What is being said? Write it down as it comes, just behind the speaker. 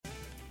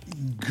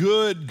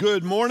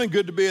Good morning.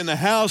 Good to be in the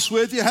house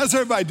with you. How's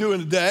everybody doing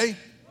today?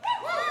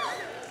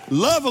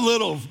 Love a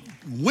little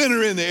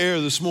winter in the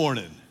air this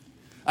morning.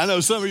 I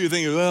know some of you are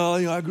thinking, well,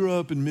 I grew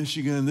up in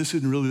Michigan. This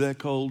isn't really that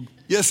cold.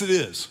 Yes, it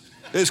is.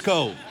 It's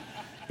cold.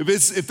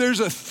 If there's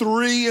a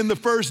 3 in the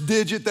first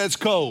digit, that's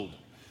cold.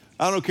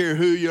 I don't care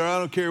who you are. I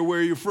don't care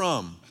where you're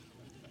from.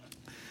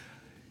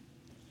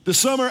 The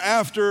summer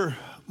after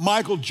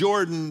Michael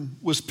Jordan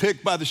was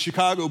picked by the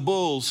Chicago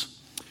Bulls,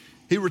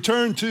 he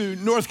returned to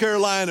North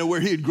Carolina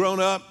where he had grown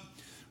up,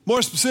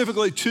 more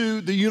specifically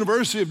to the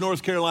University of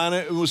North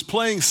Carolina, and was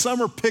playing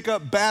summer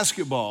pickup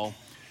basketball,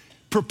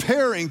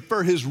 preparing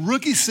for his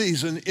rookie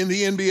season in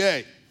the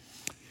NBA.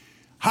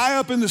 High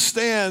up in the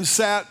stands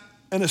sat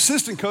an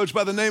assistant coach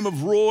by the name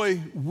of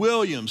Roy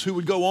Williams, who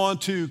would go on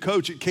to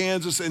coach at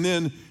Kansas and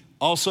then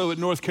also at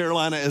North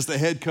Carolina as the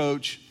head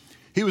coach.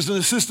 He was an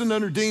assistant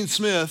under Dean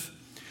Smith.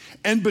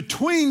 And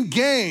between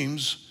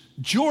games,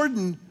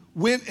 Jordan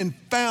went and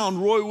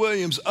found Roy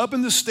Williams up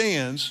in the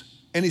stands,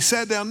 and he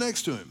sat down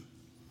next to him.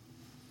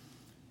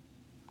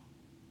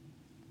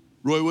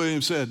 Roy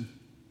Williams said,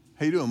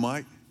 "How you doing,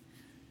 Mike?"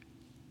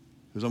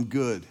 He goes, "I'm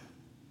good.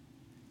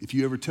 If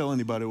you ever tell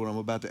anybody what I'm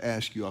about to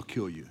ask you, I'll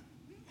kill you."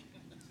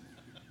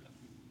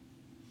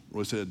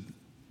 Roy said,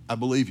 "I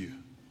believe you.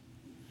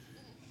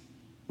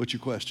 What's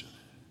your question?"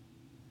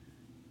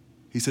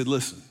 He said,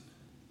 "Listen,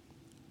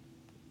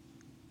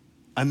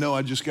 I know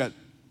I just got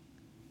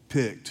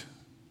picked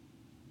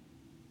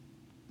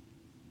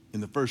in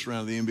the first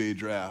round of the NBA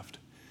draft,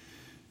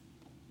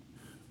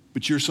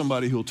 but you're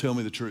somebody who'll tell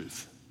me the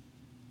truth.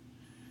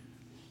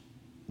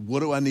 What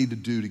do I need to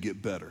do to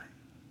get better?"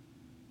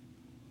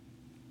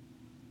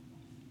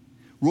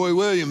 Roy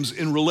Williams,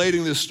 in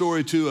relating this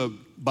story to a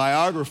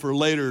biographer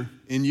later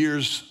in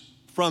years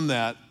from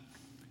that,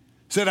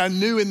 said, "I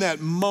knew in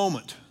that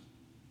moment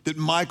that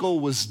Michael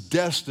was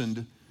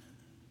destined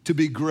to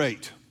be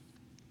great."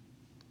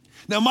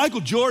 Now, Michael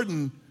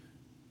Jordan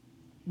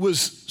was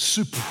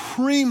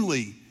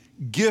supremely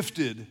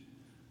gifted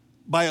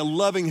by a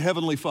loving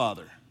Heavenly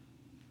Father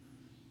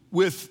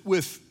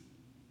with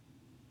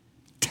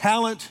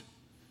talent,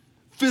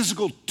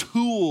 physical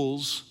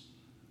tools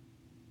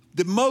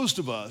that most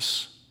of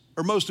us,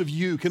 or most of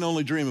you, can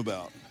only dream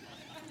about.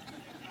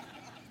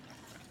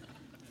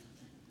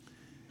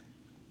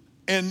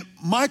 And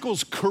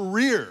Michael's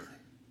career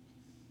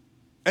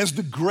as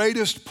the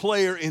greatest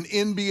player in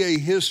NBA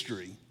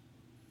history,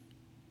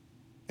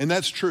 and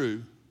that's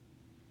true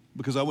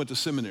because I went to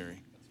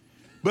seminary,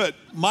 but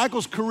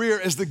Michael's career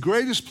as the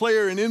greatest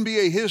player in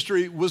NBA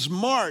history was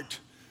marked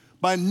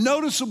by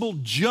noticeable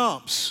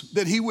jumps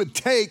that he would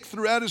take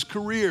throughout his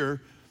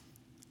career,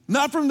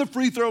 not from the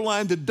free throw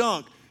line to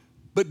dunk,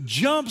 but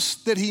jumps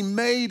that he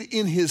made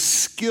in his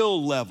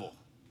skill level.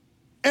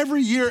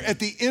 Every year at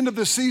the end of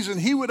the season,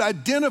 he would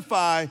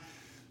identify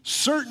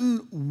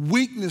certain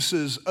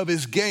weaknesses of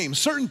his game,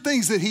 certain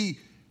things that he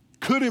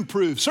could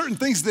improve, certain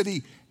things that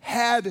he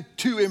had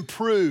to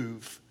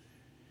improve.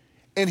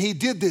 And he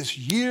did this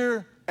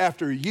year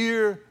after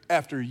year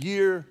after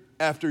year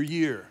after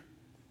year,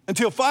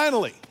 until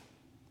finally,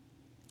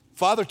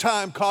 Father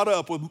Time caught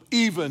up with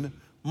even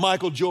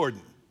Michael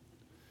Jordan.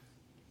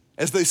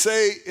 As they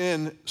say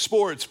in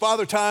sports,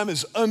 Father Time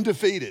is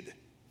undefeated.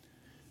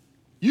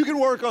 You can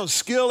work on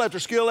skill after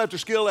skill after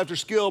skill after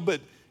skill,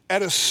 but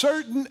at a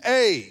certain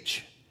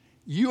age,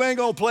 you ain't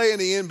gonna play in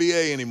the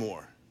NBA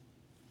anymore.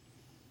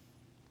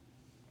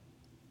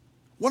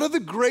 One of the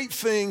great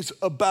things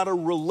about a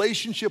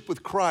relationship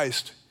with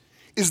Christ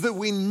is that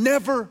we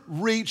never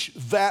reach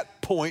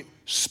that point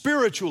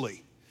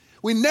spiritually.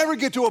 We never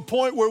get to a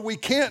point where we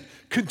can't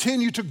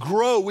continue to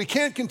grow. We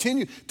can't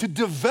continue to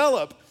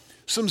develop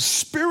some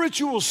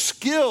spiritual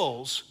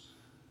skills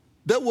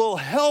that will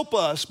help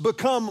us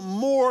become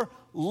more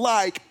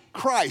like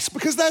Christ.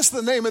 Because that's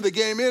the name of the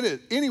game in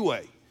it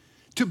anyway.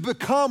 To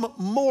become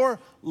more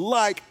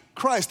like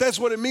Christ. That's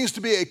what it means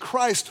to be a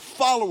Christ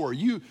follower.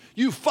 You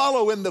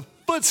follow in the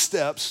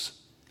footsteps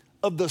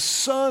of the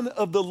Son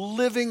of the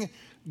living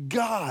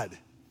God.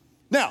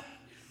 Now,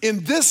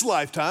 in this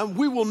lifetime,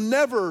 we will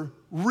never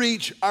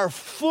reach our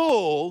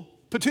full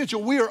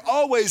potential. We are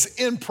always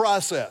in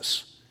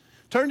process.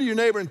 Turn to your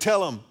neighbor and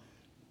tell him,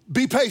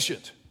 be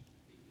patient.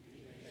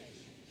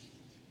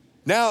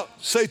 Now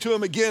say to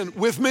him again,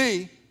 with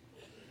me,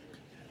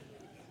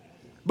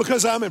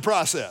 because I'm in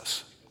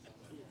process.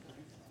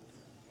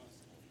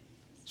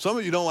 Some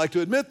of you don't like to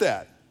admit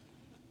that.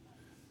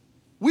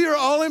 We are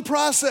all in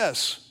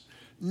process.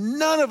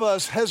 None of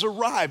us has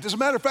arrived. As a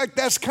matter of fact,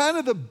 that's kind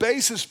of the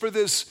basis for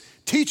this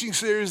teaching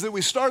series that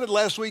we started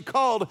last week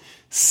called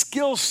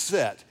Skill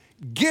Set,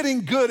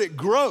 Getting Good at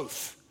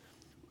Growth.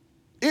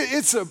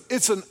 It's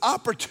an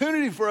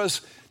opportunity for us,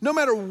 no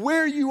matter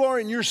where you are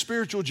in your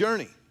spiritual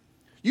journey.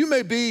 You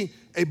may be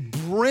a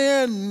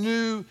brand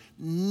new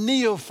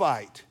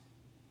neophyte,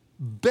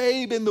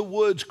 babe in the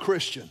woods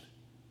Christian.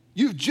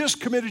 You've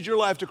just committed your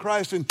life to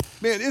Christ and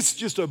man, it's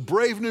just a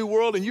brave new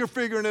world and you're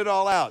figuring it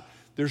all out.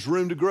 There's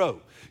room to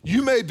grow.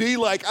 You may be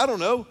like, I don't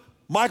know,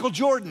 Michael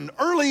Jordan,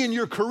 early in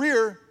your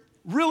career,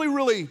 really,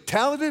 really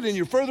talented and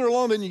you're further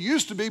along than you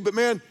used to be, but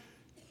man,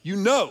 you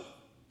know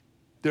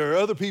there are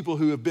other people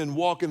who have been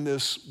walking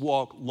this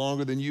walk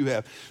longer than you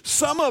have.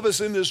 Some of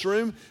us in this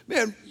room,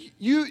 man,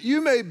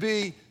 you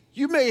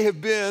may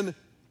have been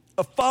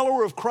a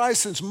follower of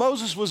Christ since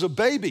Moses was a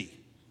baby.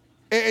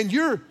 And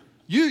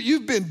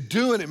you've been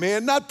doing it,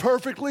 man. Not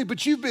perfectly,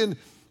 but you've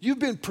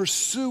been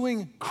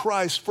pursuing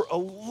Christ for a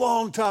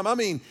long time. I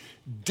mean,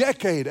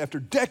 decade after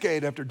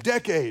decade after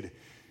decade.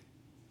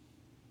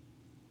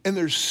 And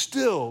there's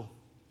still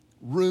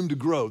room to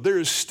grow. There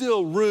is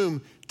still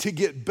room to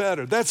get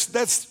better. That's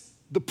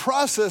the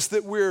process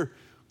that we're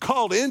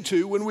called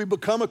into when we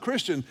become a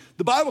Christian.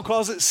 The Bible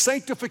calls it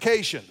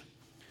sanctification.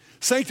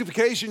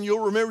 Sanctification,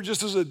 you'll remember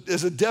just as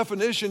a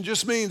definition,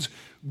 just means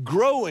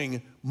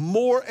growing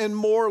more and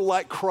more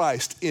like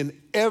Christ in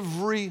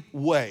every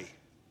way.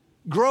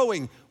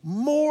 Growing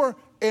more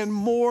and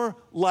more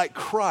like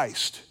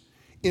Christ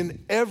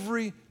in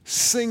every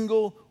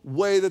single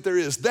way that there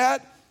is.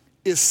 That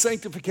is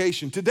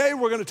sanctification. Today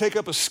we're going to take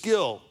up a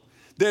skill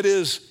that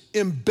is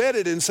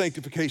embedded in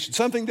sanctification,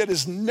 something that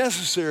is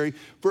necessary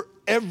for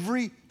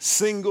every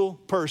single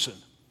person.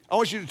 I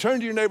want you to turn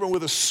to your neighbor and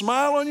with a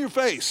smile on your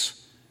face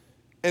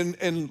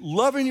and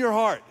love in your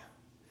heart,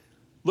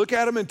 look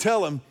at him and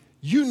tell him,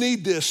 you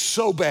need this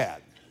so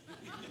bad.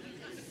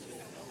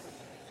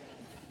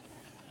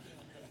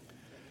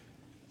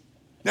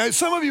 Now,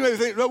 some of you may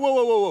think,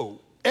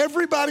 whoa.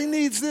 Everybody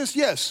needs this?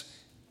 Yes,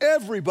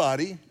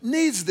 everybody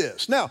needs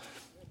this. Now,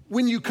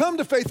 when you come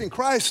to faith in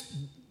Christ,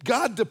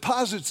 God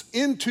deposits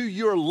into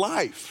your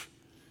life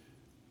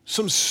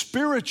some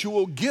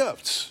spiritual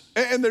gifts,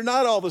 and they're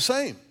not all the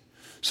same.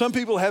 Some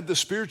people have the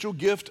spiritual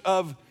gift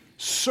of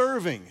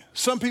serving.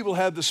 Some people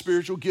have the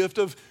spiritual gift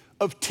of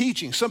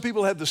teaching. Some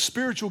people have the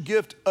spiritual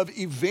gift of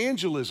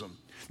evangelism.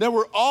 Now,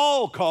 we're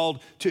all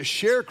called to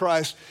share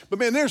Christ, but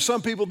man, there's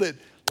some people that,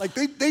 like,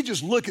 they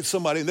just look at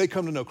somebody and they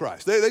come to know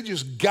Christ. They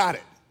just got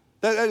it.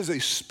 That is a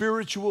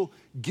spiritual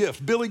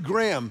gift. Billy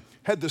Graham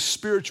had the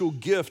spiritual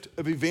gift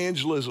of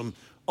evangelism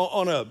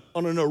on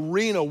an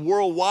arena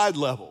worldwide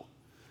level.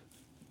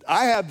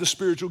 I have the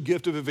spiritual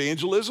gift of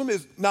evangelism.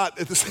 It's not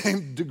at the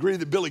same degree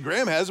that Billy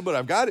Graham has it, but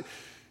I've got it.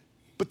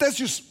 But that's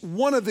just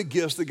one of the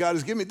gifts that God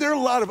has given me. There are a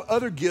lot of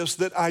other gifts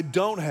that I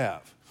don't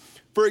have.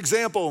 For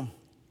example,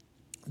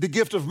 the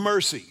gift of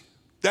mercy.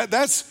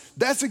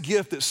 That's a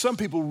gift that some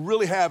people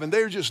really have, and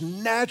they're just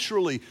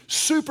naturally,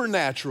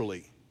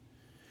 supernaturally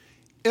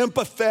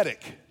empathetic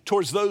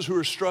towards those who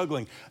are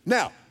struggling.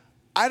 Now,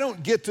 I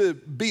don't get to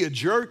be a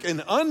jerk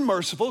and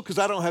unmerciful because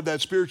I don't have that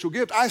spiritual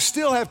gift. I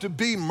still have to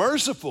be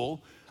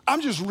merciful.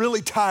 I'm just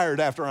really tired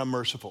after I'm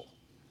merciful.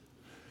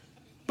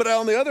 But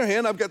on the other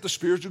hand, I've got the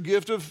spiritual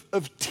gift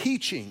of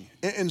teaching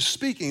and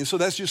speaking. So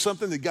that's just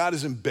something that God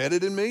has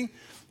embedded in me.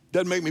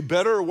 Doesn't make me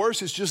better or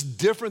worse. It's just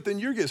different than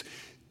your gifts.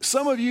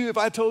 Some of you, if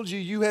I told you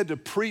you had to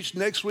preach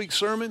next week's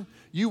sermon,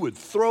 you would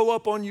throw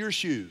up on your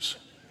shoes.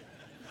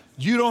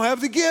 You don't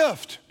have the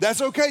gift.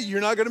 That's okay. You're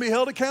not going to be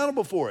held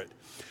accountable for it.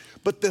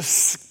 But the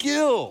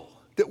skill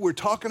that we're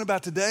talking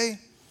about today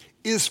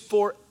is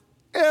for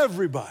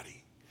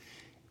everybody.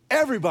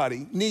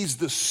 Everybody needs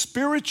the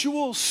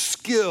spiritual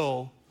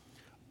skill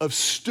of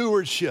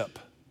stewardship.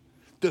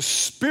 The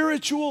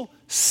spiritual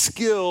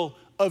skill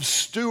of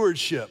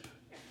stewardship.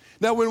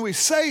 Now, when we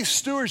say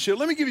stewardship,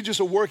 let me give you just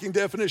a working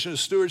definition of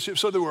stewardship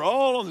so that we're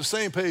all on the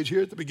same page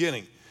here at the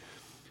beginning.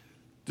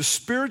 The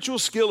spiritual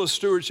skill of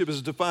stewardship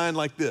is defined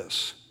like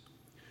this.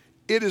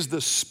 It is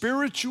the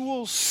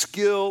spiritual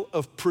skill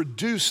of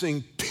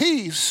producing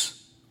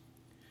peace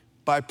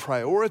by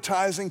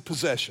prioritizing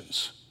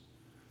possessions.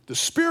 The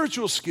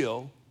spiritual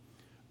skill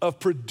of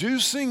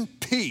producing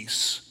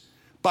peace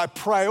by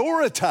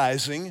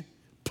prioritizing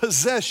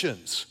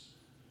possessions.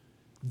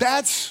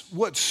 That's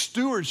what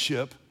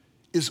stewardship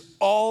is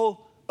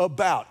all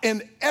about.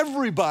 And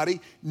everybody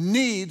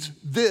needs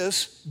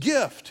this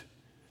gift.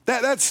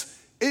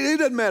 It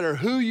doesn't matter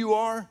who you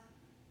are.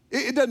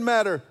 It doesn't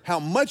matter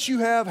how much you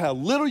have, how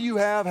little you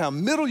have, how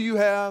middle you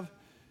have.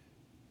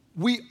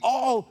 We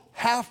all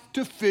have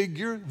to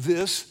figure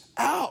this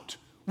out.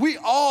 We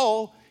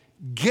all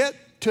get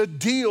to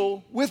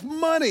deal with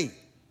money.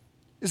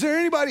 Is there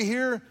anybody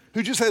here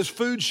who just has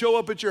food show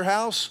up at your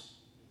house?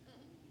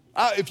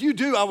 If you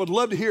do, I would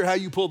love to hear how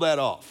you pull that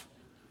off.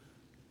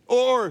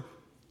 Or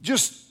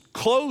just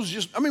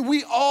clothes,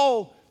 we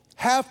all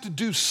have to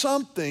do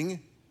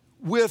something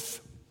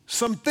with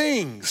some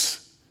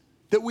things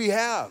that we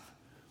have.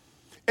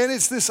 And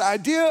it's this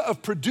idea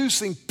of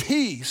producing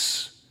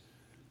peace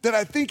that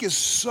I think is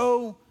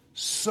so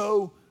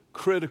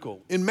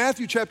critical. In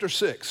Matthew chapter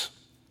 6,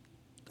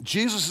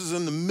 Jesus is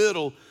in the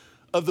middle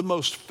of the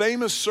most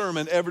famous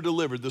sermon ever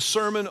delivered, the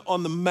Sermon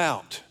on the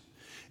Mount.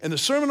 And the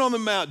Sermon on the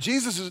Mount,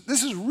 this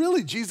is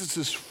really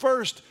Jesus'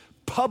 first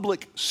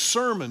public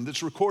sermon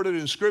that's recorded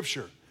in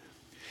Scripture.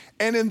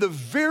 And in the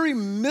very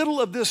middle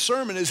of this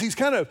sermon is it's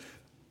kind of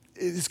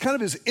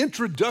his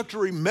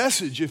introductory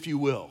message, if you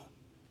will.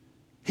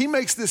 He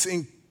makes this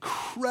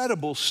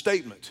incredible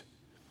statement.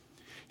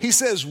 He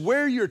says,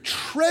 where your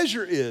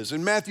treasure is,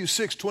 in Matthew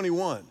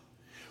 6:21,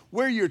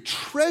 where your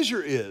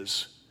treasure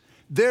is,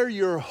 there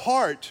your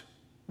heart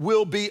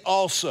will be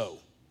also.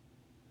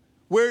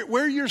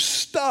 Where your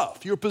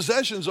stuff, your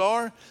possessions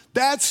are,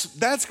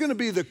 that's going to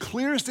be the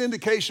clearest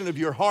indication of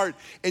your heart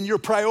and your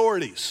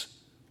priorities.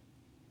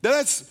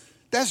 That's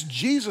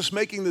Jesus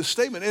making this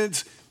statement.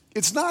 And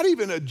it's not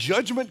even a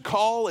judgment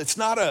call. It's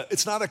not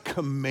a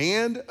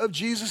command of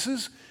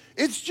Jesus's.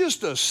 It's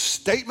just a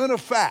statement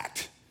of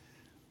fact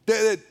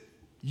that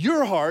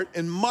your heart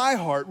and my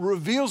heart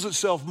reveals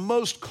itself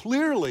most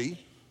clearly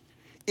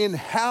in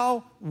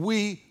how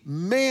we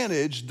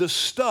manage the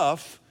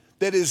stuff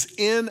that is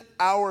in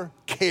our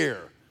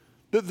care,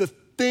 the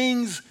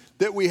things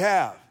that we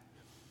have.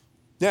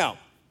 Now,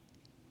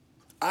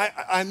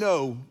 I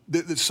know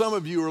that some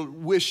of you are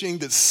wishing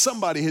that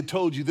somebody had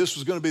told you this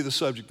was going to be the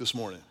subject this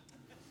morning.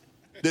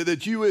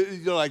 That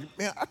you're like,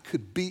 man, I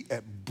could be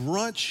at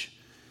brunch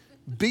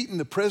beating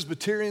the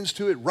Presbyterians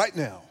to it right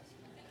now.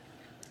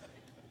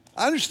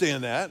 I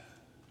understand that.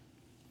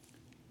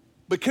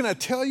 But can I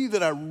tell you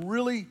that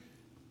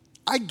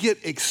I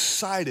get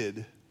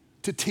excited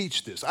to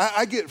teach this.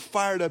 I get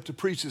fired up to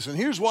preach this. And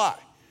here's why.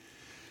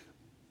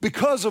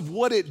 Because of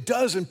what it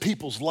does in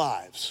people's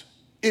lives.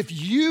 If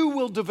you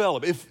will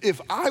develop,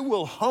 if I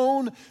will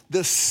hone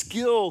the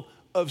skill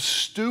of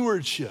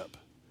stewardship,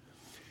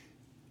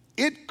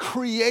 it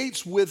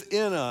creates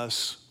within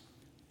us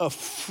a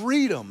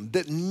freedom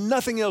that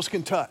nothing else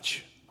can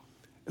touch.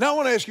 And I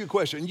want to ask you a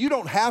question. You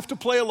don't have to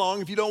play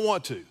along if you don't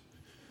want to.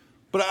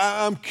 But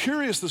I'm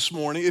curious this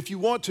morning. If you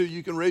want to,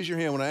 you can raise your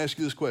hand when I ask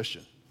you this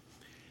question.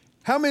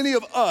 How many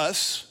of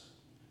us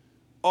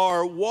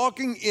are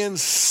walking in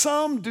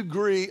some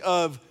degree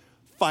of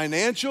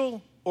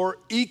financial or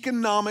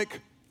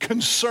economic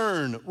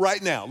concern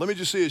right now? Let me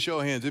just see a show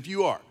of hands if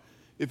you are.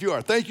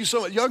 Thank you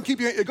so much. Y'all can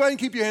go ahead and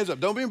keep your hands up.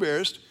 Don't be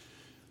embarrassed.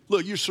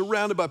 Look, you're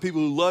surrounded by people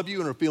who love you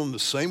and are feeling the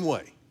same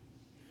way.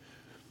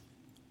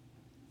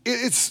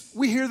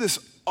 We hear this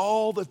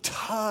all the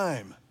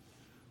time.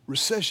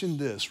 Recession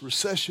this,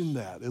 recession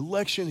that,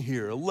 election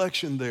here,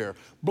 election there,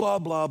 blah,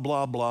 blah,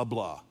 blah, blah,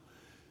 blah.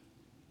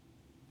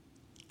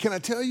 Can I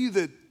tell you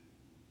that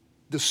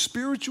the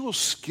spiritual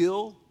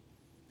skill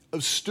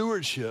of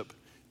stewardship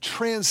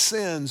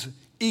transcends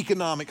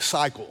economic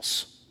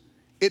cycles?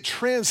 It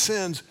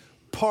transcends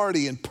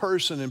party and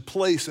person and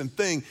place and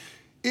thing.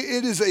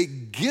 It is a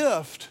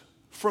gift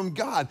from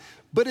God,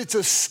 but it's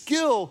a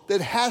skill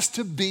that has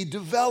to be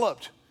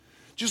developed.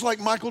 Just like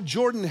Michael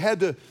Jordan had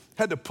to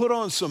put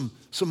on some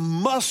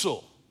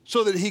muscle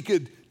so that he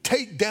could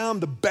take down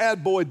the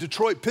bad boy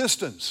Detroit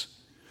Pistons.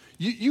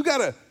 You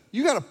gotta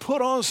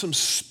put on some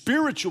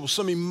spiritual,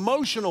 some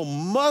emotional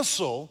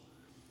muscle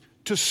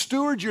to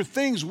steward your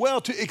things well,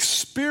 to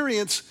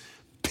experience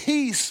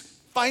peace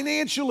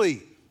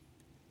financially.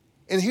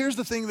 And here's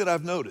the thing that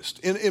I've noticed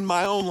in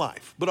my own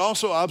life, but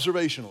also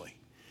observationally.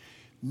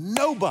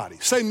 Nobody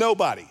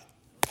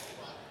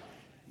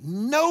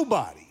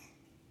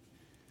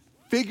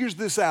figures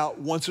this out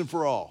once and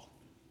for all.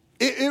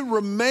 It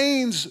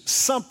remains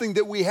something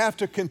that we have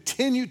to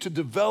continue to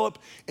develop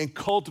and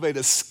cultivate,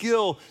 a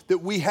skill that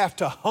we have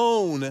to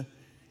hone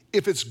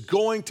if it's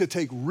going to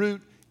take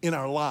root in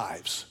our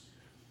lives.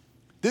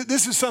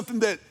 This is something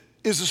that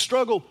is a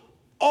struggle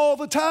all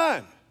the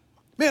time.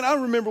 Man, I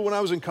remember when I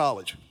was in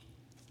college.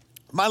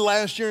 My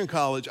last year in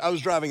college, I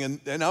was driving,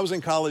 and I was in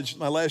college,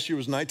 my last year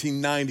was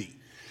 1990.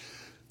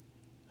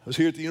 I was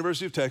here at the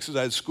University of Texas.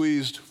 I had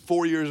squeezed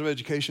 4 years of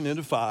education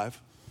into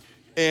 5.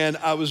 And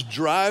I was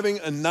driving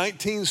a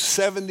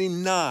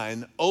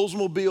 1979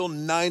 Oldsmobile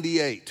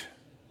 98.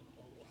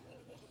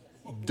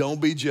 Don't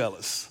be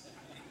jealous.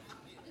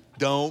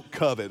 Don't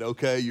covet,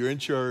 okay? You're in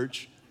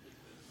church.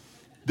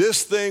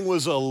 This thing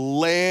was a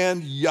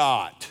land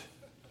yacht.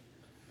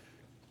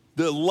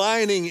 The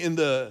lining in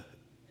the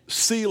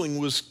ceiling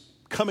was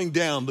coming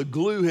down. The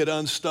glue had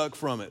unstuck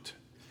from it.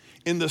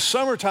 In the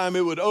summertime,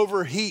 it would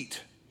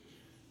overheat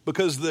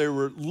because there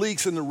were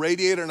leaks in the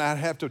radiator, and I'd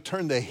have to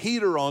turn the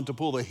heater on to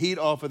pull the heat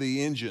off of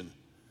the engine.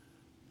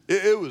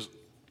 It was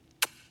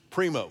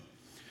primo.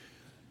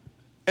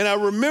 And I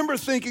remember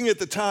thinking at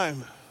the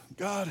time,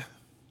 God,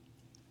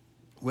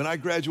 when I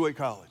graduate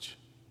college,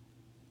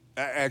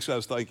 actually I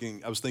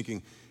was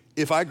thinking,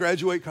 if I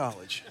graduate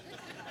college,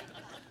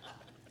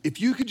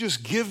 if you could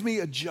just give me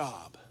a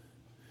job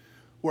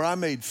where I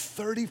made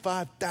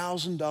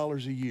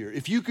 $35,000 a year,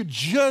 if you could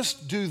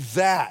just do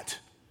that,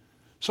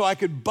 so I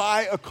could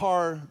buy a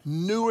car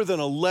newer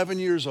than 11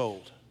 years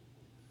old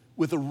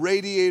with a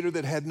radiator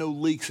that had no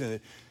leaks in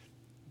it.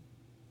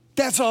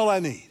 That's all I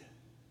need.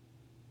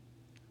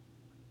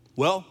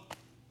 Well,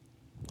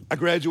 I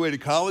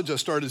graduated college. I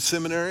started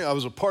seminary. I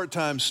was a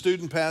part-time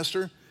student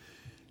pastor.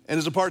 And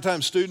as a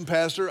part-time student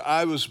pastor,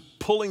 I was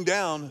pulling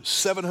down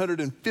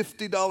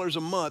 $750 a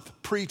month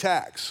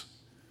pre-tax.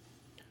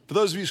 For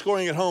those of you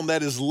scoring at home,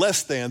 that is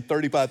less than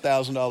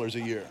 $35,000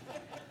 a year.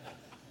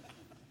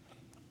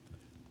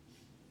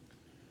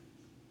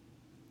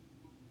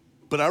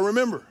 But I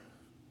remember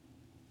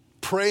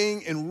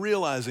praying and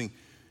realizing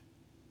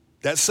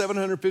that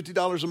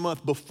 $750 a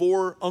month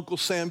before Uncle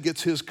Sam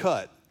gets his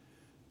cut,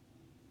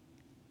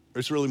 or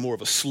it's really more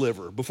of a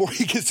sliver, before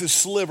he gets his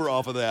sliver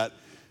off of that,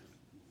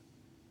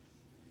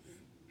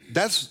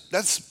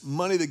 that's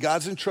money that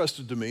God's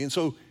entrusted to me. And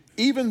so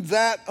even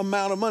that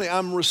amount of money,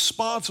 I'm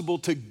responsible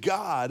to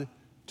God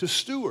to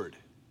steward.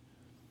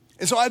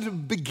 And so I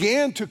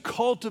began to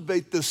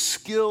cultivate the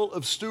skill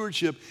of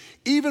stewardship,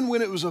 even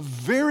when it was a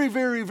very,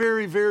 very,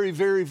 very, very,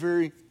 very,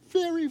 very,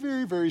 very,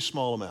 very, very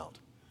small amount.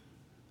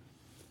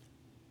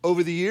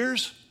 Over the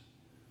years,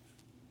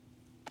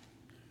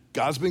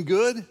 God's been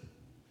good.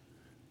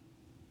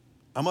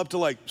 I'm up to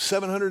like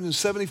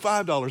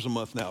 $775 a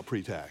month now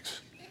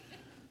pre-tax.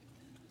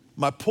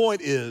 My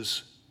point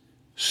is,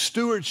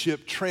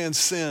 stewardship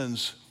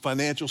transcends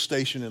financial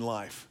station in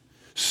life.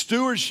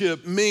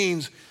 Stewardship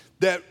means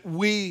that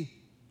we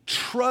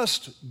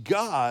trust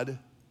God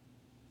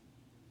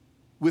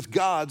with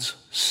God's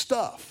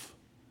stuff.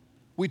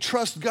 We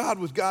trust God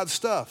with God's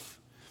stuff.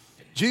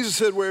 Jesus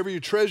said, wherever your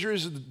treasure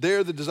is,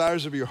 there the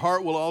desires of your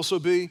heart will also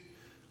be.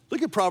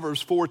 Look at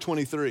Proverbs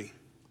 4:23.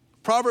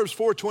 Proverbs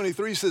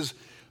 4:23 says,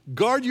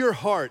 guard your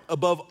heart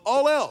above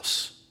all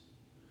else,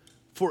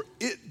 for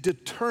it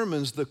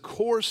determines the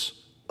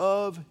course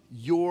of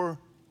your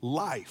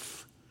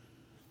life.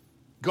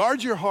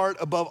 Guard your heart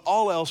above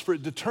all else, for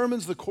it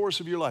determines the course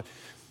of your life.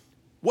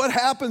 What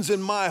happens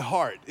in my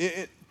heart,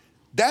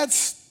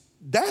 that's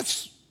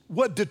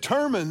what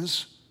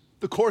determines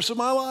the course of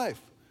my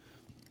life.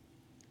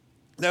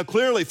 Now,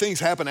 clearly, things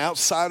happen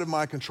outside of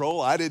my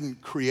control. I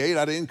didn't create,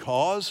 I didn't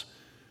cause.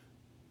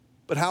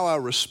 But how I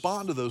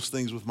respond to those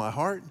things with my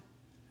heart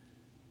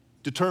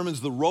determines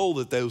the role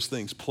that those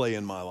things play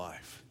in my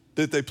life,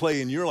 that they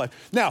play in your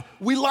life. Now,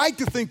 we like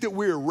to think that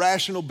we're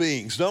rational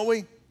beings, don't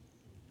we?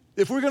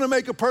 If we're going to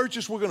make a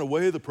purchase, we're going to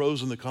weigh the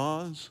pros and the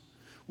cons.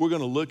 We're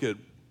going to look at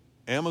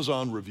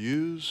Amazon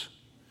reviews,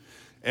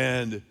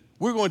 and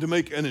we're going to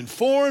make an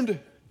informed,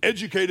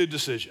 educated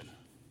decision.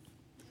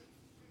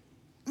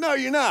 No,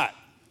 you're not.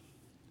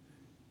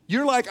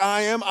 You're like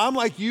I am. I'm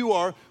like you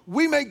are.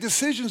 We make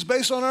decisions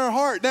based on our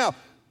heart. Now,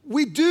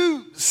 we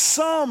do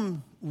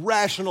some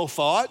rational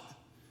thought,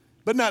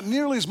 but not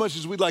nearly as much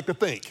as we'd like to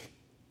think.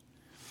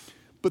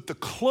 But the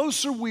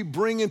closer we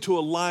bring into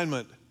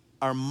alignment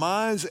our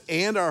minds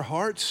and our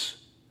hearts,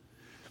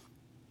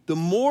 the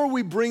more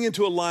we bring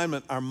into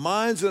alignment our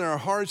minds and our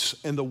hearts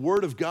and the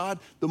Word of God,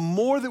 the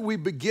more that we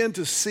begin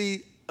to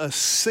see a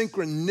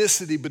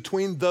synchronicity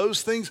between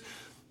those things,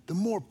 the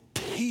more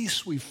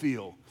peace we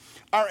feel.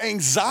 Our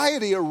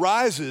anxiety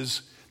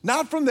arises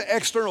not from the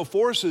external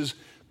forces,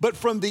 but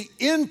from the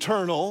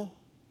internal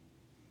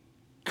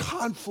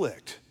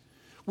conflict.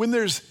 When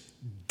there's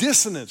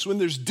dissonance, when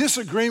there's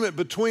disagreement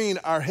between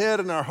our head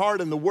and our heart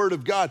and the Word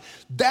of God,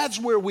 that's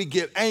where we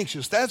get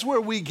anxious. That's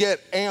where we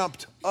get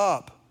amped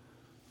up.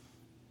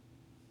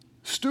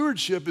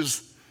 Stewardship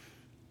is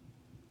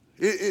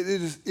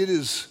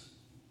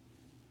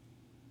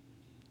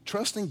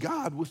trusting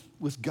God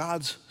with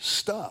God's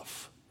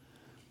stuff.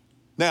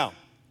 Now,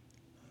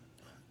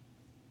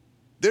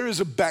 there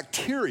is a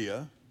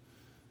bacteria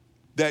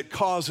that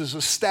causes a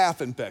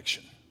staph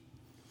infection.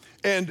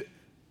 And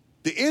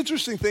the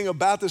interesting thing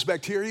about this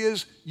bacteria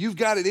is you've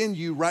got it in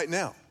you right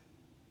now.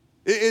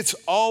 It's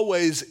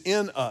always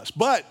in us.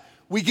 But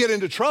we get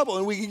into trouble,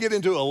 and we can get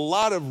into a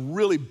lot of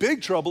really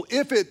big trouble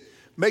if it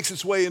makes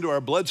its way into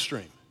our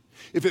bloodstream.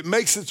 If it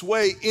makes its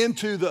way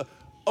into the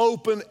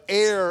open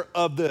air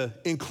of the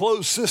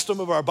enclosed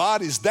system of our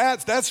bodies,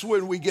 that's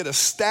when we get a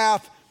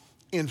staph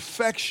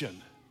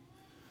infection.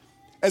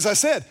 As I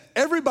said,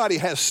 everybody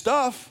has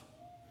stuff.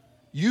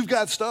 You've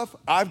got stuff.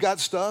 I've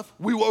got stuff.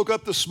 We woke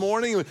up this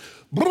morning and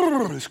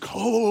it's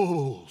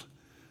cold.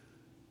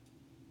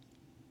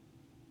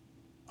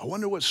 I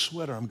wonder what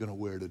sweater I'm going to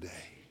wear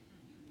today.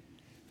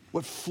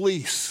 What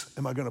fleece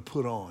am I going to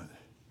put on?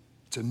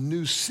 It's a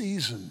new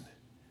season.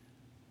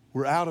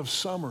 We're out of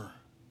summer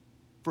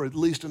for at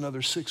least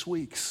another 6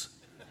 weeks.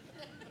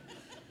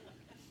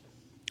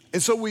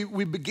 And so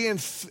we begin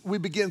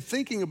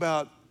thinking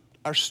about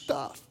our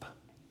stuff.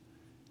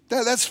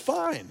 That's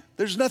fine.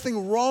 There's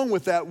nothing wrong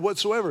with that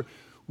whatsoever.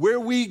 Where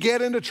we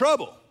get into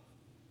trouble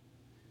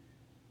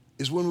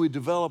is when we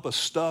develop a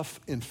stuff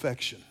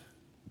infection.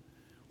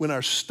 When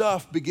our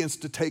stuff begins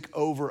to take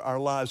over our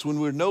lives. When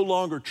we're no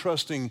longer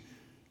trusting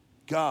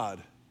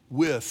God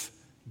with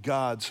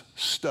God's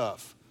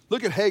stuff.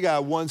 Look at Haggai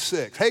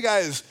 1:6. Haggai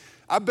is,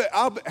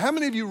 how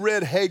many of you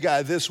read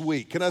Haggai this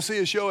week? Can I see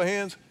a show of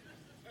hands?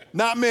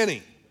 Not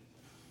many.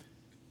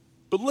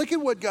 But look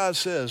at what God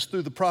says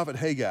through the prophet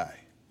Haggai.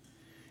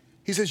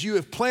 He says, you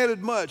have planted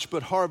much,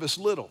 but harvest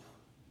little.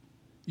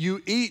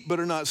 You eat, but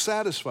are not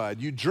satisfied.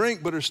 You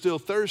drink, but are still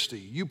thirsty.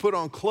 You put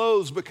on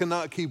clothes, but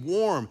cannot keep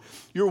warm.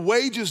 Your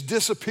wages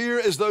disappear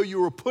as though you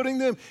were putting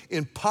them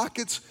in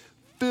pockets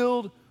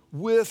filled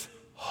with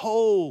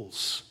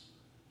holes.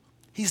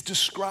 He's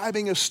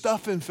describing a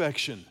stuff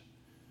infection.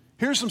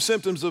 Here's some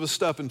symptoms of a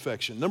stuff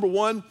infection. Number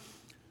one,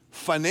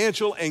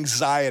 financial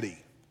anxiety,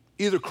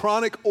 either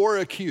chronic or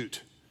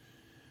acute.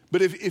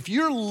 But if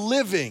you're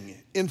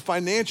living in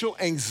financial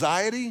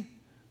anxiety,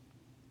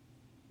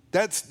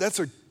 that's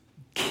a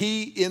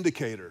key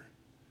indicator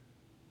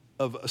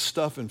of a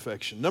staph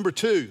infection. Number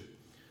 2,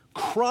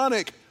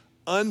 chronic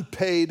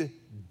unpaid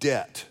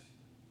debt.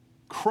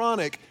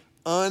 Chronic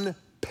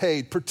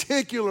unpaid,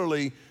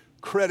 particularly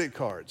credit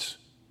cards.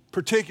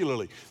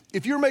 Particularly.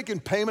 If you're making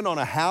payment on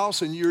a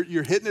house and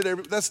you're hitting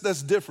it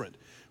that's different.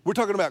 We're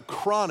talking about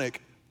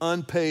chronic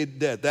unpaid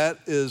debt. That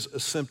is a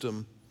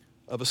symptom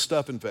of a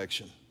staph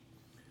infection.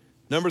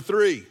 Number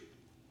 3,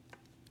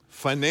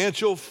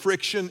 financial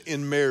friction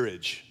in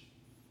marriage.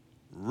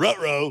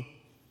 Ruh-roh.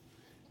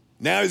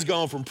 Now he's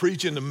gone from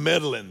preaching to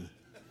meddling.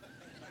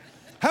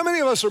 How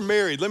many of us are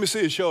married? Let me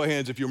see a show of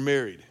hands if you're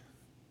married.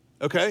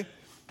 Okay?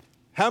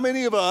 How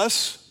many of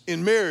us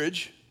in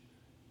marriage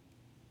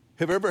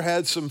have ever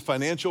had some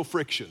financial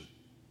friction?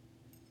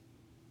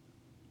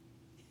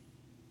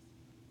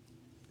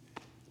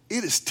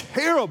 It is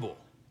terrible.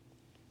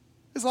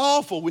 It's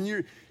awful when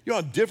you're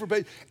on different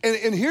pages.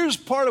 And here's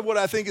part of what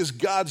I think is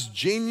God's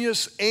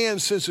genius and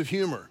sense of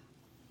humor.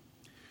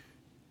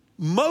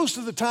 Most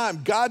of the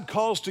time, God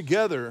calls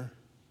together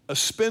a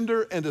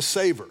spender and a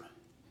saver.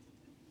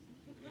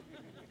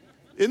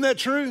 Isn't that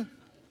true?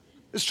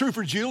 It's true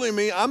for Julie and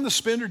me. I'm the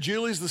spender,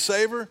 Julie's the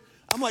saver.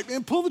 I'm like,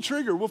 man, pull the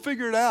trigger. We'll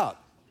figure it out.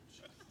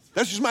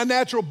 That's just my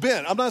natural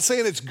bent. I'm not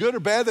saying it's good or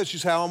bad. That's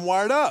just how I'm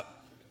wired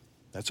up.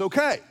 That's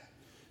okay.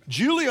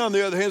 Julie, on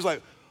the other hand, is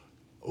like,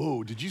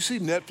 oh, did you see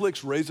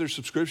Netflix raise their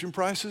subscription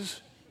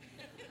prices?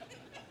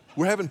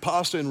 We're having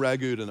pasta and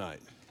ragu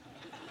tonight.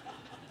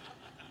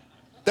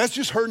 That's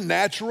just her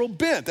natural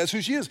bent. That's who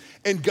she is.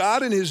 And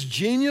God, in his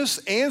genius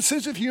and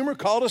sense of humor,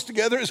 called us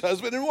together as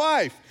husband and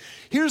wife.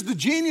 Here's the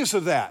genius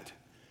of that.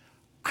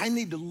 I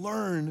need to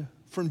learn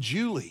from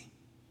Julie.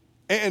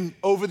 And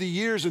over the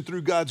years and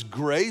through God's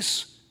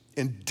grace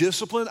and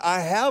discipline,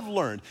 I have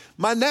learned.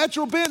 My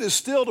natural bent is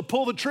still to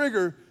pull the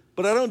trigger,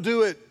 but I don't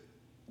do it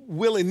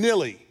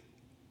willy-nilly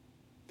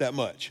that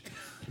much.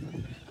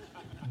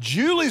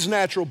 Julie's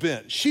natural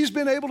bent, she's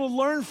been able to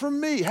learn from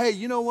me. Hey,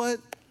 you know what?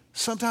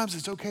 Sometimes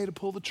it's okay to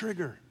pull the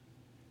trigger.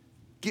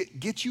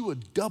 Get you a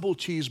double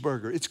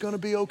cheeseburger. It's going to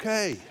be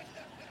okay.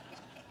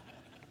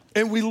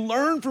 And we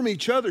learn from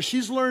each other.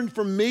 She's learned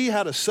from me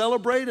how to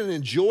celebrate and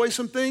enjoy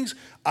some things.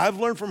 I've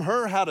learned from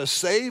her how to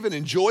save and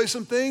enjoy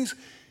some things.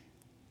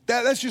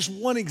 That's just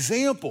one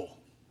example.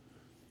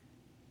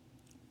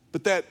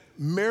 But that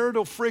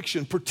marital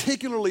friction,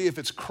 particularly if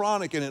it's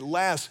chronic and it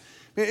lasts,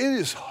 man, it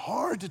is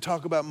hard to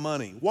talk about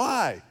money.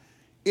 Why?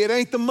 It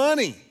ain't the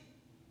money.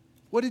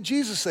 What did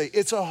Jesus say?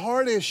 It's a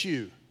heart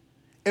issue.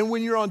 And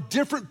when you're on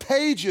different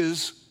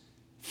pages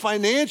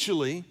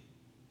financially,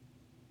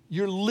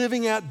 you're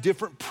living out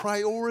different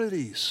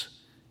priorities.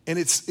 And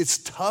it's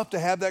tough to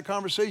have that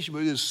conversation,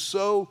 but it is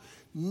so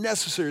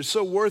necessary. It's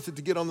so worth it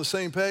to get on the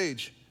same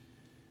page.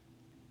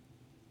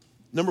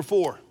 Number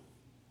 4,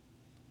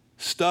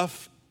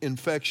 staph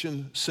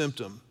infection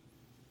symptom,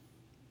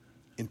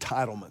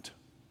 entitlement.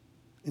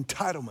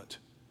 Entitlement.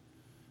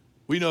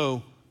 We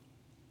know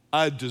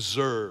I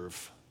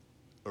deserve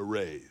a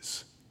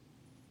raise.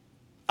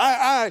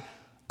 I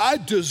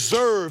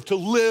deserve to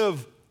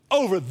live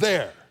over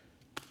there.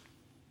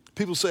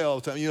 People say all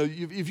the time,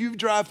 if you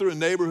drive through a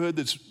neighborhood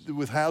that's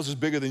with houses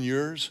bigger than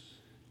yours,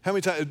 how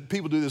many times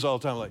people do this all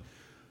the time? Like,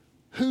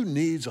 who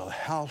needs a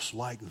house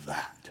like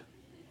that?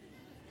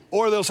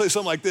 Or they'll say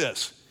something like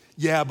this,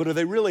 yeah, but are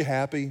they really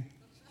happy?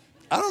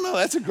 I don't know,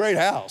 that's a great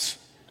house.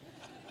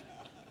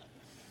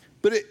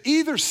 But at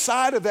either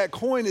side of that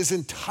coin is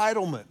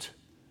entitlement.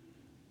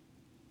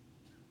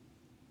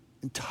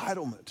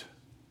 Entitlement.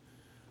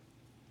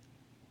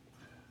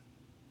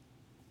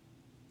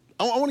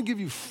 I want to give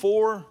you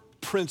 4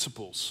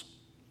 principles,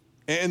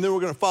 and then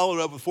we're going to follow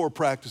it up with 4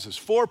 practices.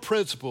 4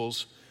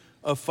 principles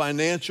of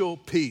financial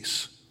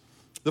peace.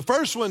 The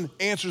first one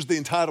answers the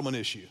entitlement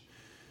issue.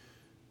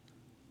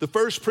 The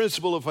first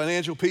principle of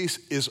financial peace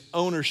is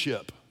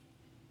ownership.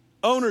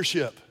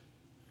 Ownership.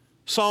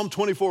 Psalm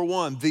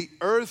 24:1, the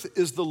earth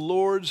is the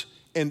Lord's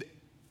and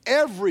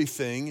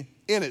everything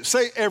in it.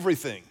 Say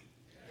everything.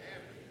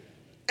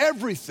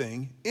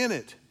 Everything in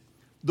it.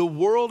 The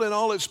world and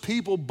all its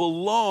people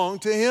belong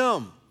to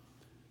him.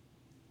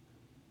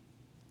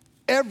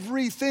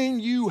 Everything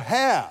you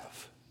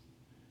have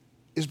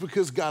is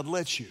because God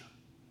lets you.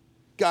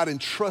 God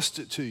entrusts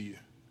it to you.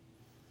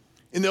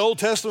 In the Old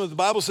Testament, the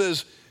Bible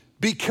says,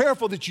 be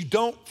careful that you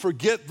don't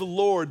forget the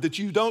Lord, that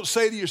you don't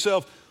say to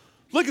yourself,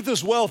 look at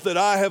this wealth that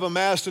I have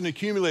amassed and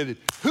accumulated.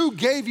 Who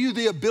gave you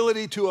the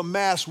ability to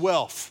amass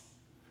wealth?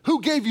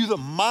 Who gave you the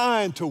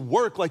mind to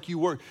work like you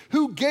work?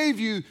 Who gave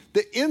you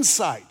the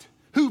insight?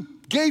 Who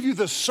gave you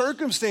the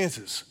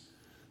circumstances?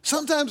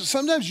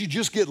 Sometimes you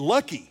just get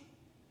lucky.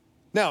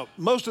 Now,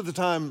 most of the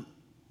time,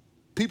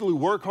 people who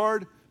work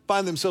hard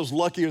find themselves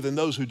luckier than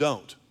those who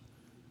don't.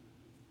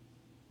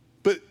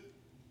 But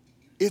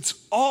it's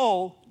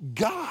all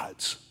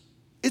God's.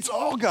 It's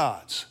all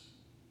God's.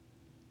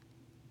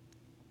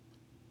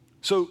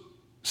 So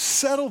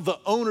settle the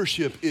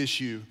ownership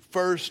issue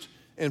first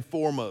and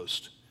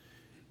foremost.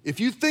 If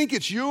you think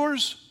it's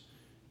yours,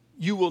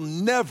 you will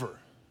never,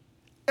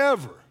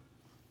 ever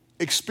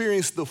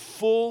experience the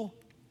full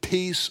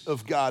peace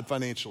of God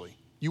financially.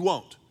 You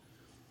won't.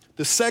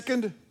 The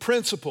second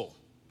principle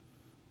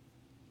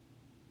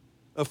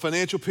of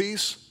financial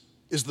peace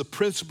is the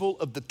principle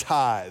of the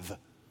tithe.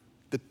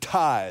 The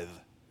tithe.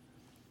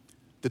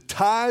 The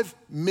tithe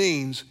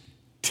means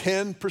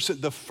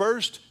 10%. The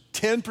first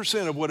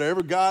 10% of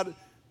whatever God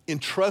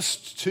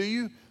entrusts to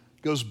you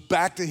goes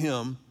back to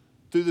him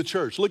through the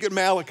church. Look at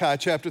Malachi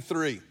chapter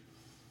 3.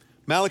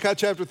 Malachi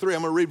chapter 3,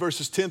 I'm going to read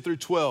verses 10 through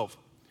 12.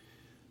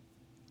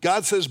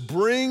 God says,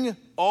 bring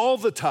all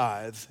the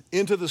tithe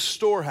into the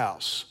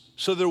storehouse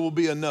so there will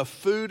be enough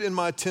food in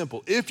my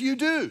temple. If you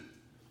do,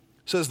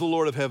 says the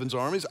Lord of heaven's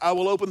armies, I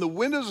will open the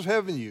windows of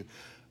heaven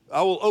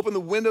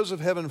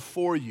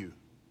for you.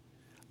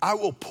 I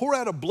will pour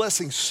out a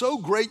blessing so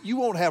great you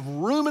won't have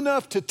room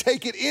enough to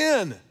take it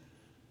in.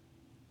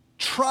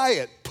 Try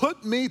it.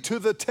 Put me to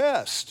the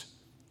test.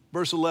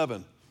 Verse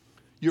 11.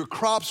 Your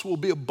crops will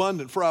be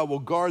abundant, for I will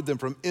guard them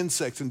from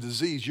insects and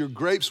disease. Your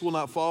grapes will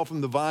not fall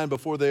from the vine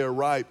before they are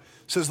ripe,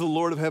 says the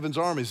Lord of heaven's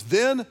armies.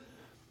 Then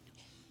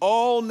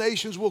all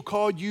nations will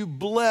call you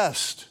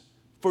blessed,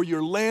 for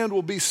your land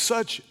will be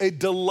such a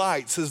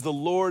delight, says the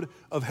Lord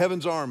of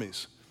heaven's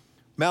armies.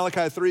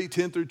 Malachi 3,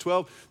 10 through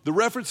 12. The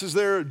references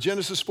there are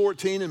Genesis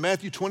 14 and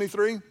Matthew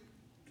 23.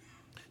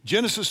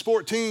 Genesis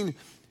 14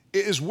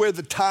 is where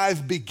the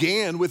tithe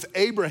began with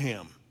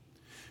Abraham.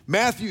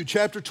 Matthew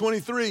chapter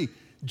 23,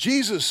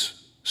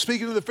 Jesus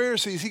speaking to the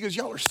Pharisees, he goes,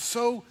 y'all are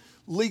so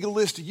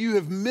legalistic. You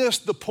have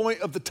missed the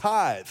point of the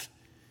tithe.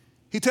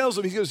 He tells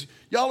them, he goes,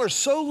 y'all are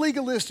so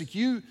legalistic.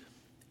 You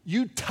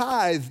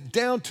tithe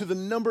down to the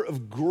number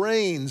of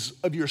grains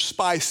of your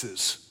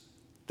spices.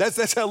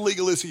 That's how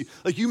legalistic.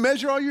 Like you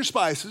measure all your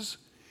spices,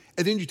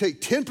 and then you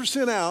take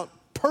 10% out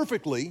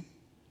perfectly,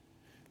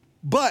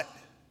 but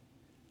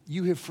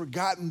you have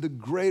forgotten the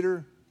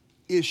greater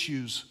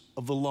issues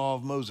of the law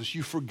of Moses.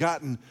 You've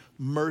forgotten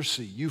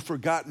mercy. You've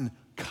forgotten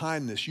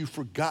kindness. You've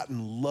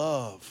forgotten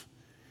love.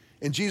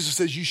 And Jesus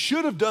says, you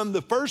should have done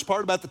the first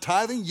part about the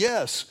tithing,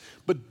 yes,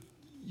 but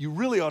you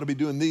really ought to be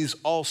doing these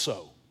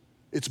also.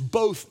 It's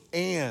both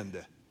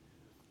and.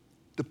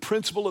 The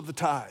principle of the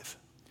tithe.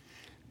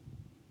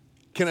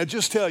 Can I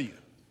just tell you,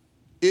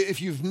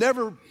 if you've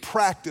never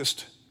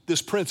practiced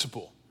this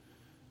principle,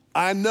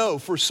 I know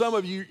for some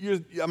of you,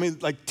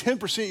 like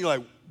 10%, you're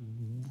like,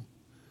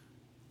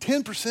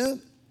 10%?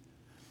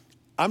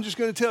 I'm just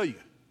going to tell you,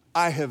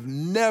 I have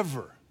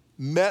never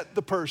met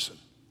the person,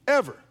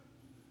 ever,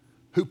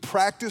 who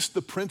practiced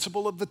the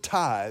principle of the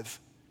tithe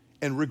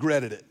and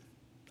regretted it.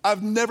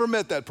 I've never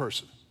met that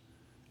person.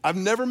 I've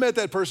never met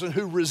that person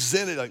who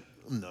resented, like,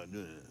 no.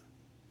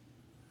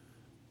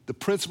 The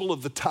principle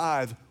of the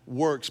tithe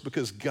works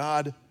because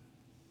God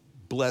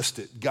blessed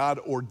it. God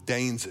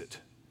ordains it.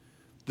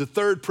 The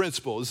third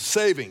principle is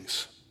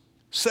savings.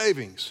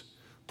 Savings.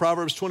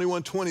 Proverbs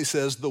 21:20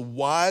 says, the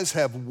wise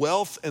have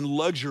wealth and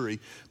luxury,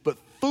 but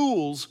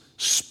fools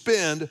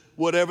spend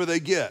whatever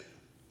they get.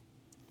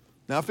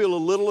 Now, I feel a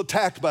little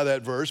attacked by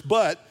that verse,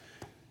 but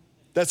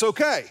that's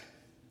okay.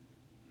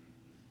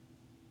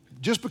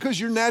 Just because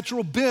your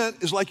natural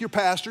bent is like your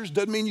pastor's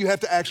doesn't mean you have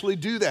to actually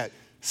do that.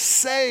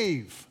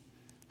 Save.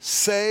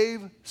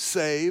 Save,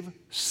 save,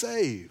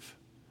 save.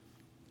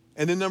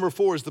 And then number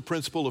 4 is the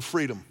principle of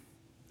freedom.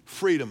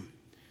 Freedom.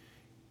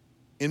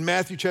 In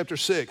Matthew chapter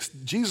 6,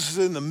 Jesus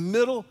is in the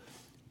middle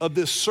of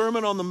this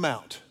Sermon on the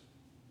Mount.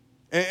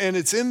 And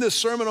it's in this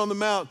Sermon on the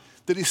Mount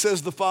that he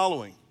says the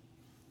following.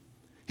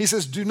 He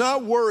says, do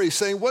not worry,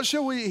 saying, what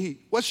shall we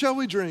eat? What shall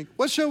we drink?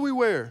 What shall we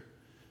wear?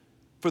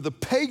 For the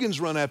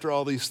pagans run after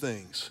all these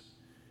things,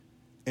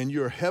 and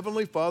your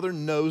heavenly Father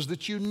knows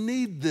that you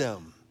need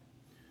them.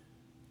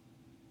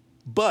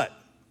 But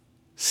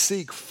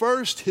seek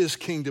first his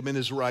kingdom and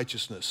his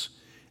righteousness,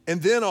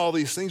 and then all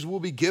these things will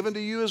be given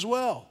to you as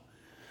well.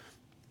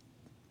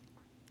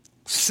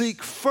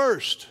 Seek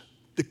first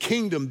the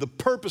kingdom, the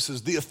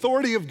purposes, the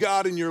authority of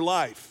God in your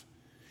life,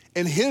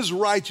 and his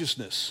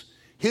righteousness,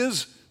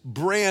 his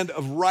brand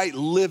of right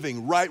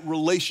living, right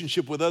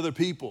relationship with other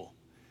people.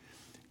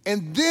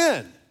 And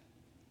then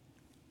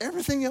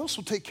everything else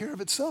will take care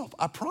of itself.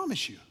 I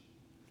promise you.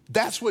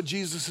 That's what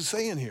Jesus is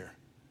saying here.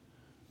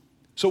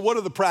 So what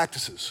are the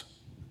practices?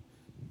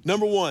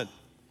 Number 1,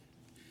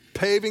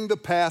 paving the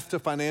path to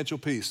financial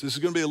peace. This is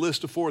going to be a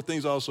list of 4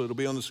 things also. It'll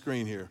be on the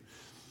screen here.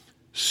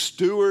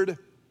 Steward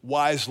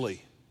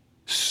wisely.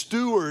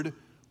 Steward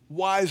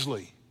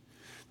wisely.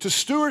 To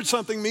steward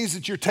something means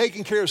that you're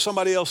taking care of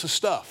somebody else's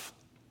stuff.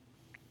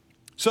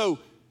 So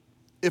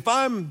if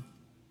I'm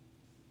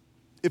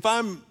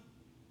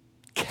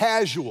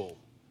casual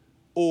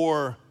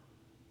or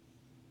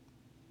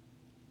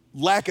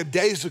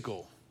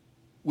lackadaisical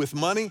with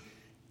money,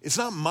 it's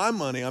not my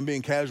money I'm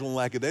being casual and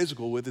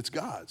lackadaisical with, it's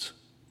God's.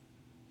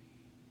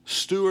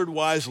 Steward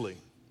wisely.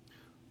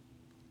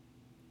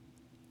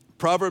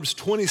 Proverbs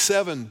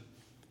 27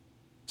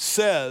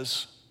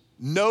 says,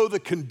 know the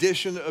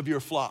condition of your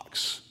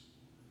flocks.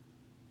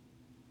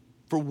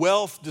 For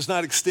wealth does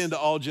not extend to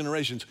all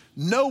generations.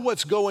 Know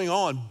what's going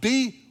on.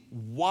 Be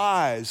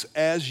wise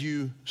as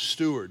you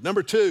steward.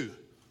 Number 2,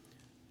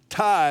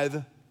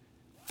 tithe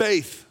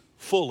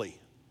faithfully.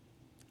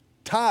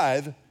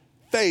 Tithe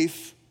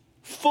faith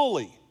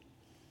fully.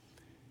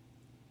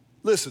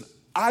 Listen,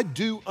 I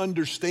do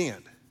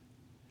understand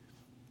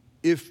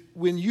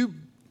when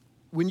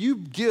you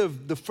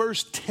give the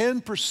first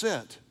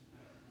 10%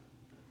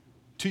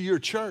 to your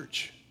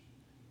church,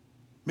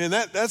 man,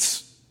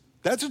 that's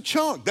a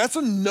chunk. That's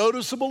a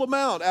noticeable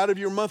amount out of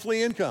your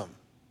monthly income.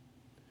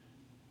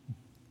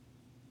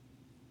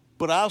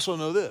 But I also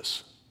know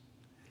this: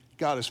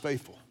 God is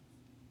faithful.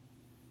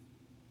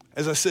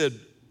 As I said,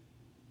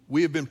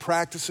 we have been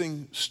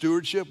practicing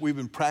stewardship. We've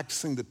been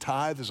practicing the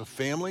tithe as a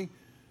family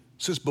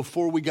since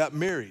before we got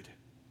married.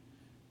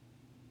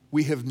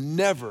 We have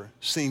never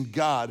seen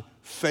God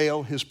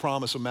fail his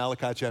promise of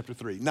Malachi chapter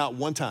 3. Not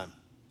one time.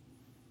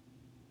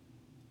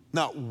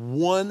 Not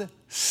one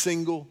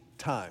single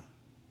time.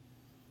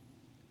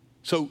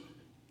 So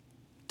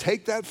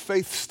take that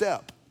faith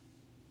step.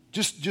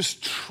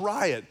 Just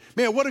try it.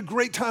 Man, what a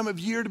great time of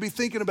year to be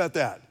thinking about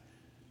that.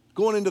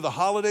 Going into the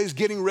holidays,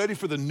 getting ready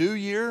for the new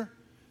year.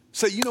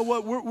 Say, you know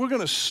what? We're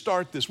going to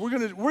start this. We're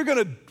going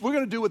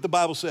to do what the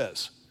Bible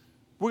says.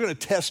 We're going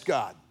to test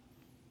God.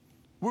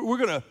 We're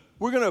going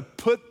to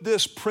put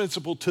this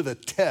principle to the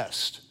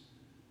test.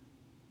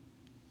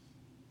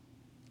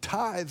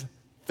 Tithe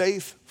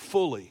faith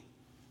fully.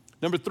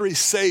 Number 3,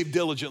 save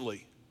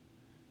diligently.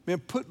 Man,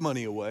 put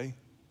money away.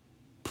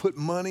 Put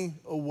money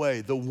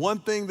away. The one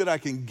thing that I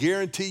can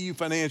guarantee you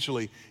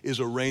financially is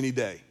a rainy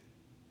day.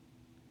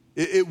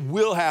 It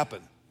will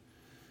happen.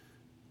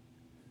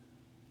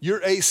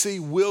 Your AC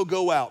will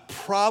go out,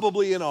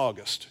 probably in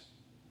August.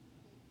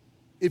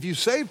 If you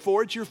save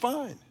for it, you're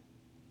fine.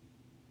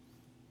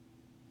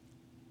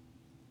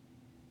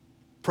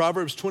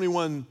 Proverbs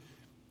 21,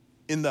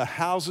 in the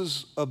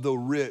houses of the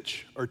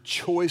rich are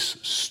choice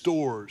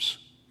stores,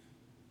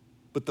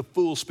 but the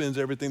fool spends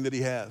everything that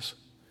he has.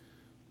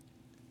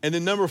 And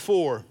then number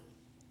 4,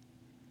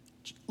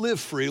 live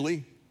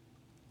freely.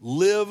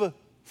 Live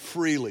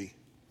freely.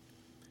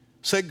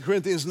 2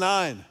 Corinthians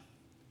 9,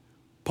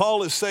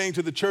 Paul is saying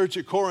to the church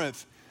at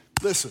Corinth,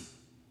 listen,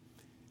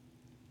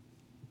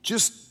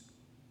 just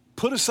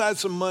put aside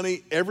some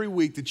money every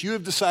week that you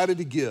have decided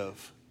to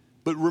give,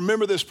 but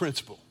remember this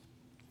principle.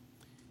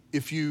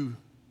 If you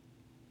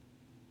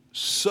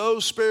sow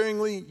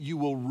sparingly, you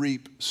will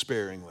reap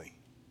sparingly.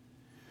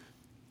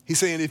 He's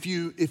saying if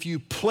you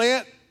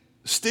plant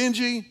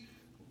stingy,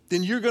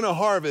 then you're going to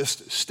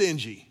harvest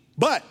stingy.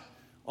 But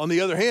on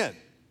the other hand,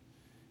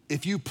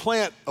 if you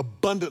plant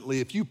abundantly,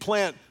 if you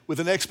plant with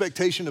an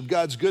expectation of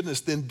God's goodness,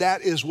 then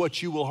that is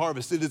what you will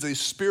harvest. It is a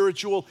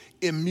spiritual,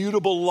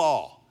 immutable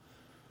law.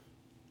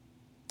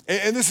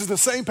 And this is the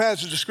same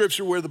passage of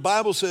Scripture where the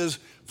Bible says,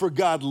 for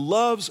God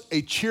loves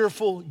a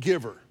cheerful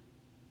giver.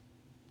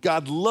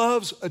 God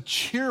loves a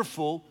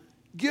cheerful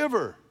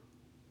giver.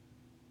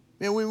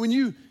 Man, when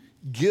you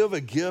give a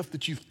gift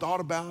that you've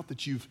thought about,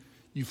 that you've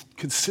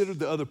considered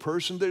the other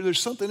person, there's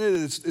something in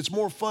it. It's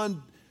more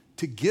fun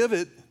to give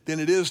it than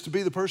it is to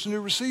be the person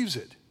who receives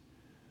it.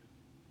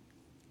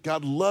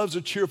 God loves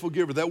a cheerful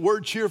giver. That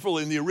word cheerful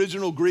in the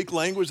original Greek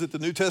language that the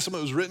New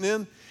Testament was written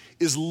in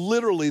is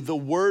literally the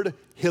word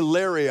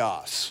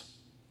hilarios.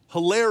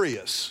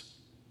 Hilarious.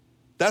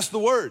 That's the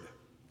word.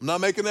 I'm not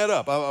making that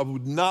up. I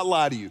would not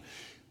lie to you.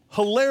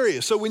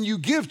 Hilarious. So when you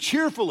give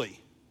cheerfully,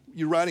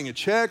 you're writing a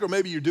check or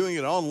maybe you're doing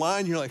it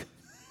online, you're like,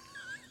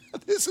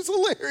 this is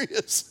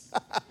hilarious.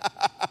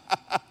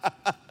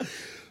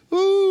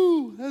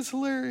 Ooh, that's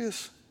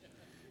hilarious.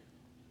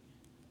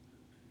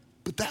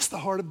 But that's the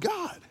heart of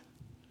God.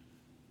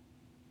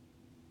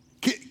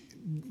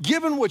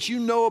 Given what you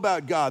know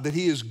about God, that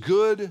he is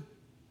good,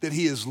 that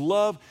he is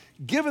love,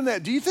 given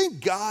that, do you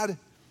think God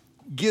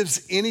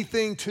gives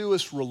anything to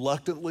us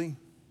reluctantly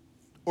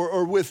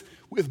or with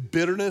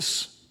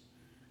bitterness?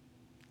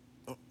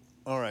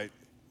 All right,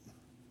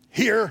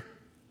 here.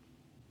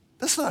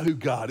 That's not who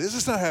God is.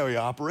 That's not how he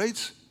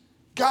operates.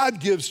 God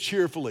gives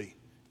cheerfully.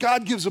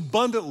 God gives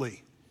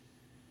abundantly.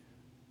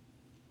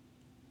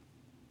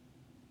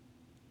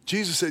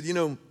 Jesus said, you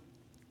know,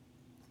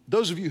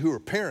 those of you who are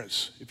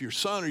parents, if your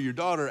son or your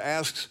daughter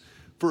asks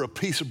for a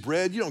piece of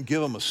bread, you don't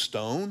give them a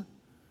stone.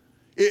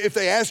 If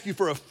they ask you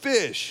for a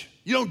fish,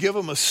 you don't give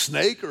them a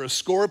snake or a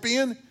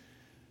scorpion.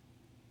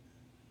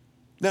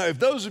 Now, if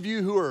those of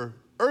you who are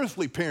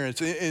earthly parents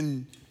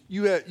and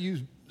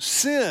you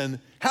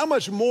sin, how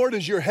much more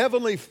does your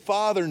heavenly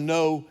Father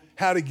know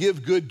how to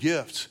give good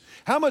gifts?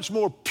 How much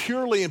more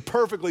purely and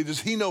perfectly does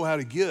he know how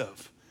to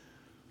give?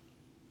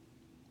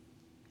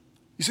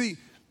 You see,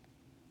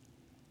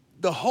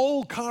 the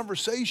whole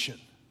conversation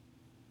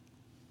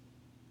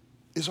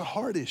is a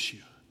heart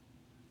issue.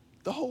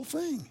 The whole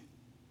thing.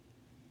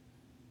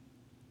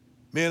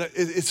 Man,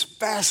 it's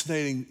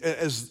fascinating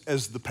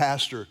as the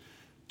pastor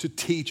to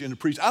teach and to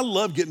preach. I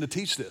love getting to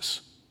teach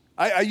this.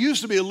 I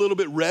used to be a little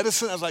bit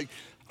reticent. I was like,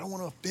 I don't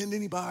want to offend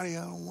anybody.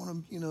 I don't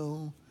want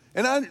to,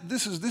 And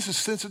this is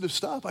sensitive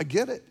stuff. I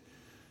get it.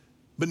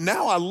 But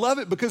now I love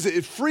it because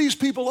it frees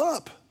people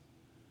up.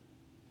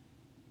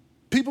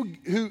 People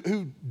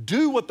who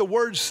do what the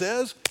word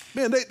says,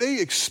 man, they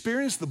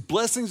experience the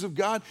blessings of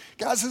God.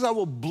 God says, I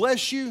will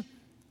bless you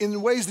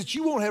in ways that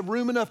you won't have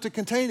room enough to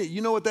contain it.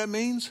 You know what that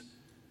means?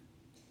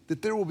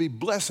 That there will be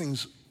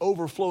blessings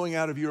overflowing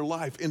out of your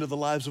life into the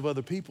lives of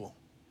other people.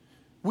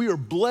 We are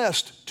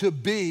blessed to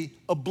be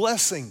a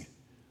blessing.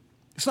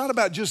 It's not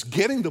about just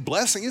getting the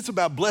blessing, it's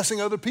about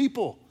blessing other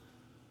people.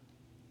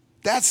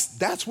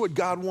 That's what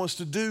God wants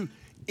to do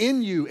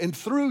in you and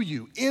through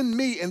you, in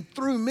me and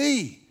through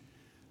me.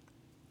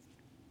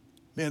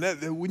 Man,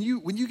 when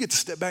you get to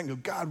step back and go,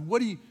 God,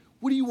 what do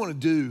you want to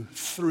do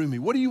through me?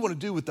 What do you want to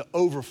do with the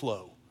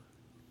overflow?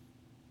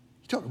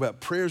 You talk about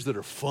prayers that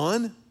are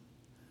fun,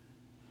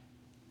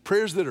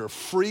 prayers that are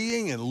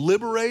freeing and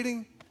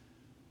liberating,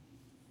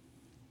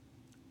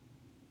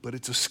 but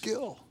it's a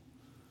skill.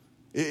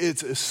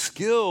 It's a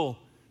skill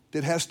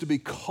that has to be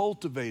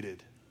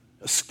cultivated,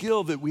 a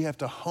skill that we have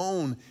to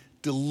hone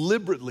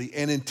deliberately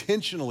and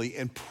intentionally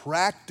and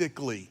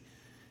practically.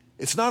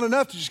 It's not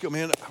enough to just go,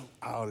 man,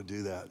 I ought to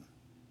do that.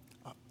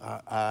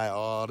 I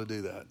ought to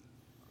do that.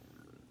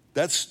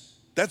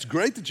 That's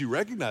great that you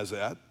recognize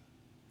that.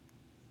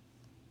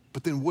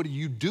 But then what do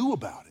you do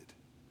about it?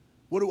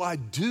 What do I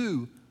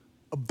do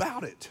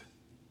about it?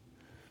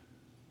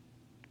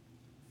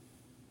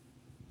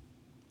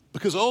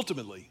 Because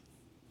ultimately,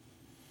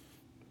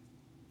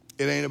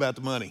 it ain't about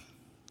the money.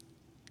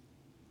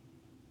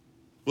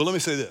 Well, let me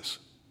say this.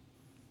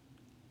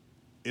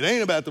 It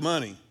ain't about the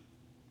money,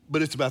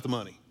 but it's about the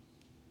money.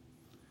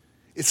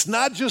 It's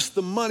not just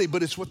the money,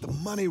 but it's what the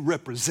money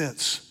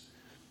represents.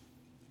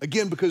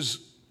 Again, because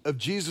of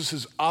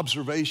Jesus'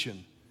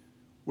 observation,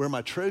 where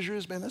my treasure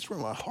is, man, that's where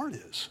my heart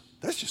is.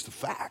 That's just the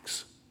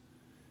facts.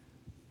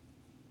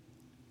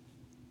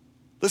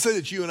 Let's say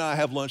that you and I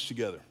have lunch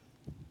together.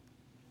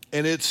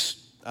 And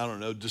it's, I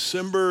don't know,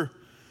 December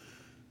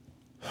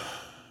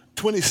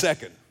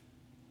 22nd.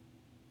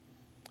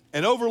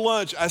 And over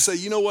lunch, I say,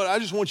 you know what? I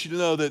just want you to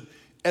know that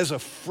as a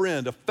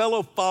friend, a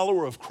fellow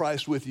follower of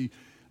Christ with you,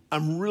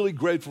 I'm really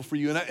grateful for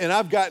you. And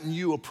I've gotten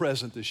you a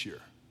present this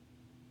year.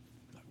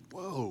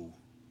 Whoa.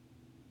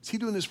 Is he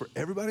doing this for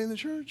everybody in the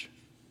church?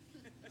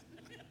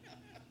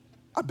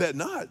 I bet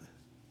not.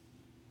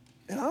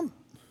 And I'm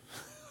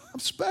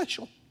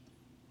special.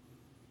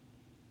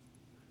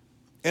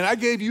 And I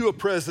gave you a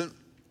present.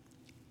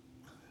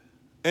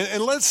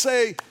 And let's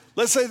say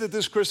that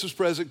this Christmas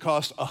present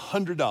cost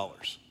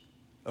 $100.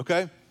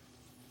 Okay?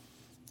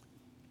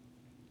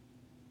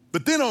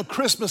 But then on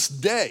Christmas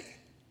Day,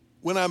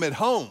 when I'm at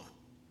home,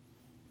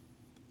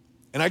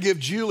 and I give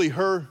Julie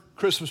her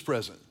Christmas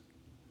present,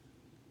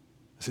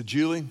 I said,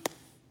 Julie,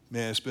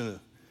 man, it's been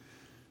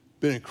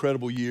an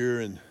incredible year,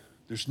 and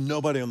there's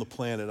nobody on the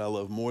planet I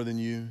love more than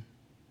you.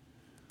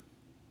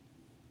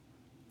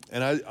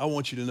 And I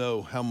want you to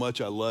know how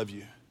much I love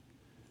you.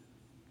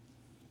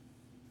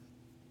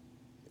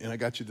 And I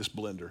got you this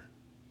blender.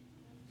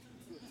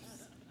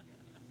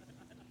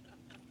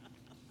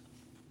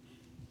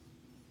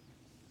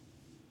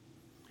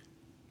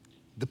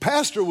 The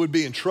pastor would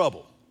be in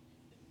trouble.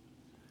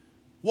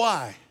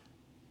 Why?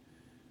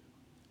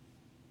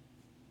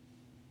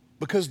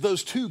 Because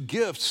those two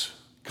gifts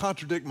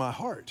contradict my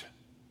heart.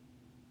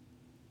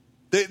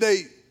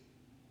 They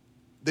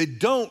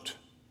don't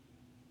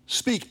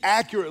speak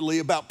accurately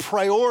about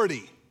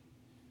priority,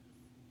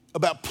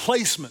 about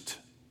placement.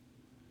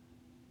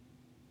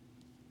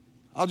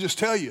 I'll just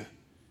tell you,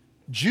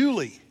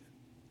 Julie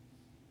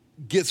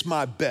gets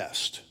my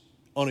best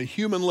on a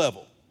human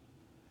level.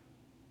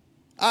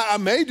 I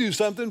may do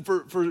something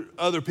for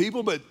other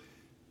people, but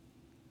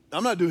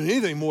I'm not doing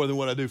anything more than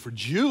what I do for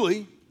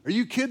Julie. Are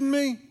you kidding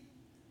me?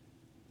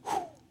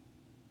 Whew.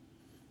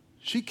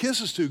 She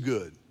kisses too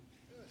good.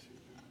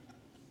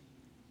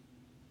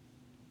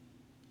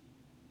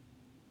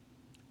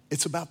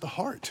 It's about the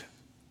heart.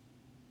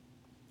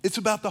 It's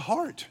about the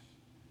heart.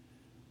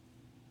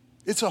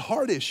 It's a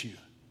heart issue.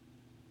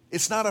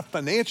 It's not a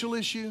financial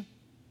issue.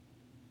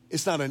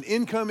 It's not an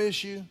income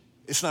issue.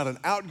 It's not an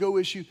outgo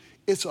issue.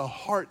 It's a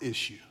heart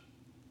issue.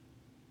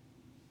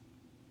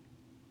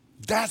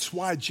 That's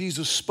why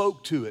Jesus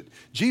spoke to it.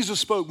 Jesus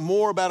spoke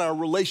more about our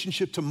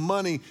relationship to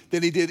money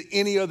than he did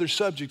any other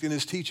subject in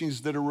his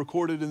teachings that are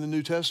recorded in the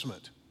New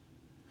Testament.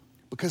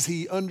 Because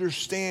he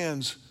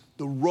understands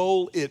the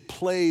role it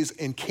plays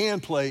and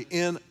can play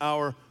in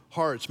our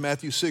hearts.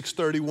 Matthew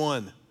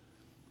 6:31.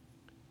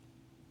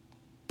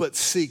 But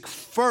seek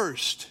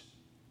first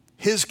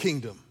his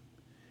kingdom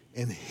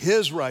and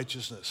his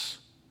righteousness,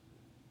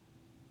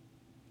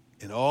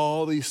 and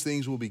all these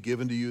things will be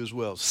given to you as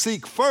well.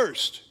 Seek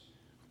first.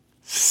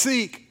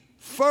 Seek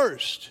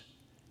first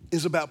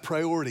is about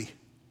priority.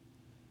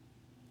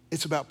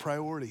 It's about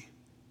priority.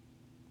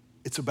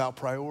 It's about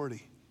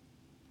priority.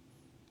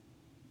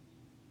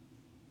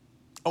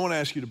 I want to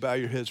ask you to bow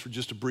your heads for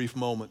just a brief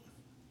moment.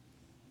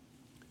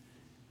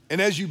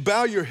 And as you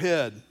bow your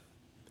head,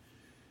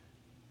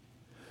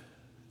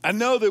 I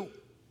know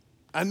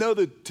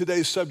that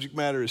today's subject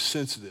matter is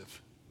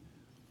sensitive,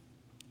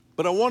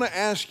 but I want to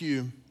ask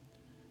you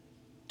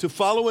to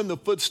follow in the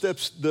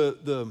footsteps,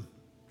 the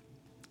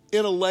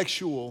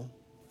intellectual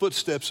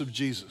footsteps of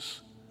Jesus.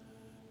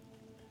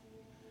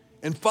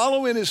 And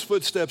follow in his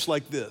footsteps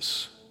like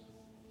this.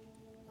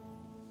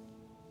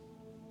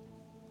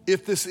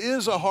 if this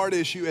is a hard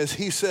issue as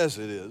he says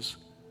it is,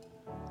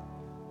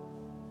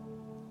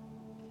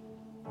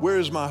 where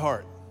is my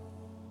heart?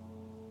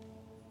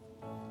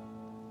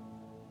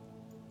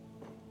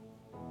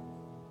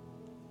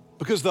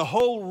 Because the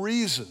whole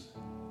reason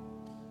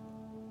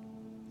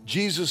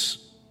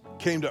Jesus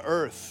came to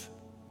earth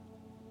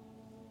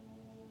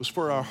was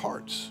for our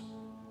hearts.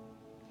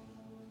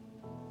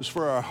 It was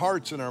for our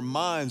hearts and our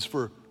minds,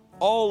 for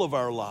all of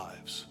our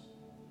lives,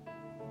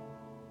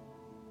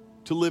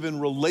 to live in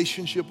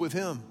relationship with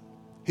him.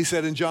 He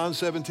said in John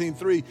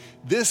 17:3,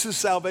 this is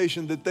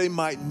salvation, that they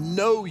might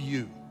know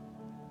you,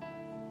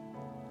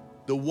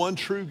 the one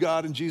true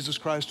God and Jesus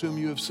Christ whom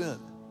you have sent.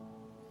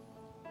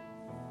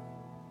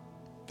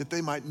 That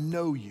they might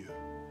know you.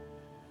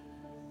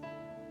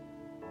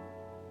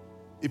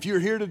 If you're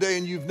here today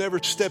and you've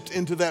never stepped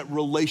into that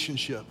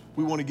relationship,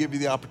 we want to give you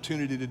the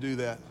opportunity to do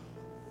that.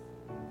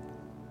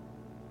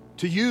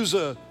 To use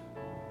a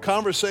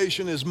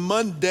conversation as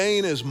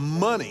mundane as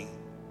money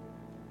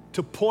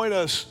to point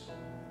us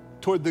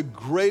toward the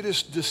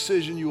greatest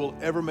decision you will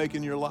ever make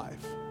in your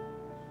life.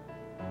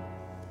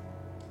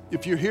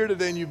 If you're here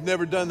today and you've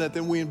never done that,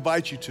 then we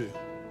invite you to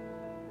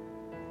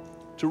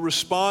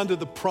respond to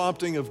the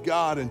prompting of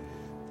God and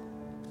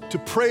to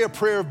pray a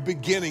prayer of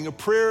beginning, a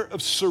prayer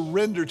of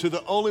surrender to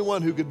the only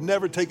one who could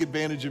never take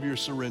advantage of your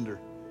surrender.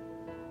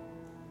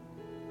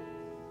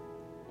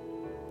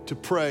 To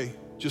pray,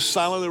 just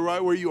silently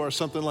right where you are,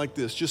 something like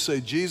this. Just say,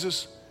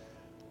 Jesus,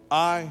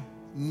 I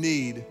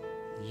need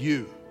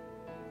you.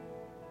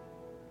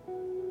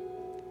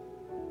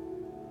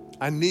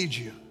 I need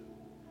you.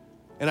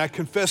 And I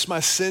confess my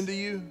sin to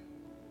you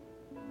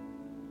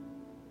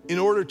in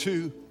order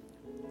to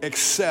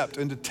accept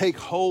and to take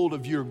hold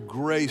of your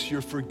grace,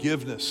 your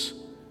forgiveness.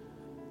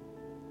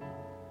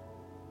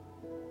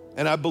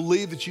 And I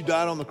believe that you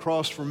died on the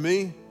cross for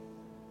me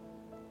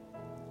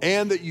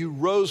and that you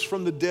rose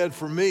from the dead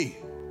for me.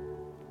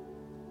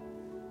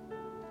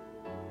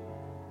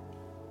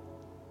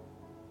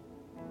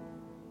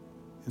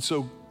 And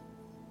so,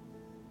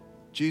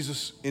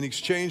 Jesus, in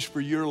exchange for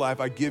your life,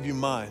 I give you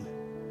mine.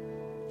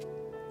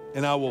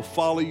 And I will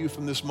follow you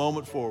from this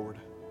moment forward.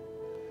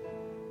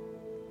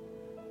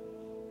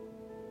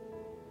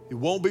 It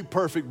won't be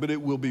perfect, but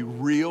it will be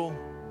real.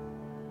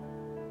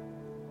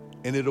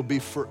 And it'll be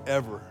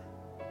forever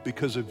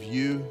because of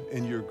you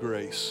and your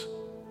grace.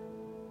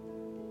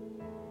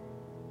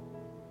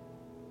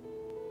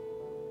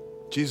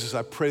 Jesus,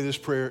 I pray this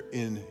prayer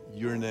in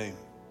your name.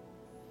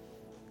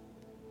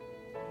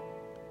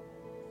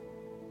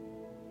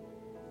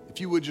 If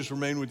you would just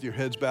remain with your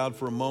heads bowed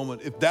for a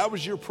moment. If that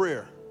was your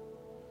prayer,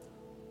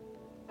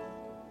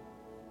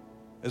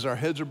 as our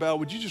heads are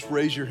bowed, would you just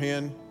raise your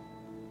hand?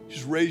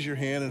 Just raise your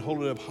hand and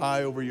hold it up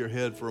high over your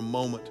head for a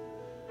moment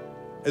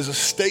as a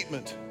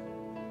statement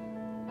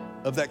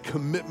of that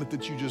commitment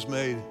that you just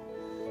made.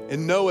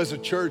 And know, as a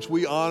church,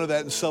 we honor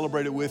that and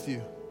celebrate it with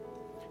you.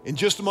 In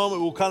just a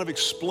moment, we'll kind of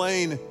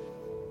explain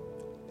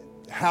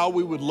how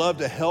we would love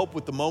to help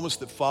with the moments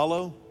that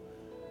follow.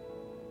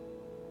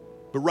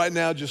 But right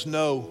now, just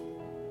know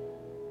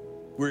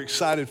we're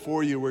excited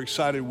for you. We're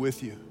excited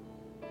with you.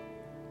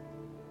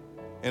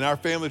 And our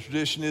family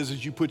tradition is,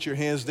 as you put your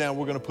hands down,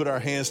 we're going to put our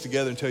hands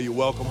together and tell you,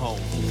 welcome home.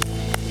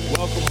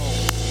 Welcome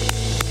home.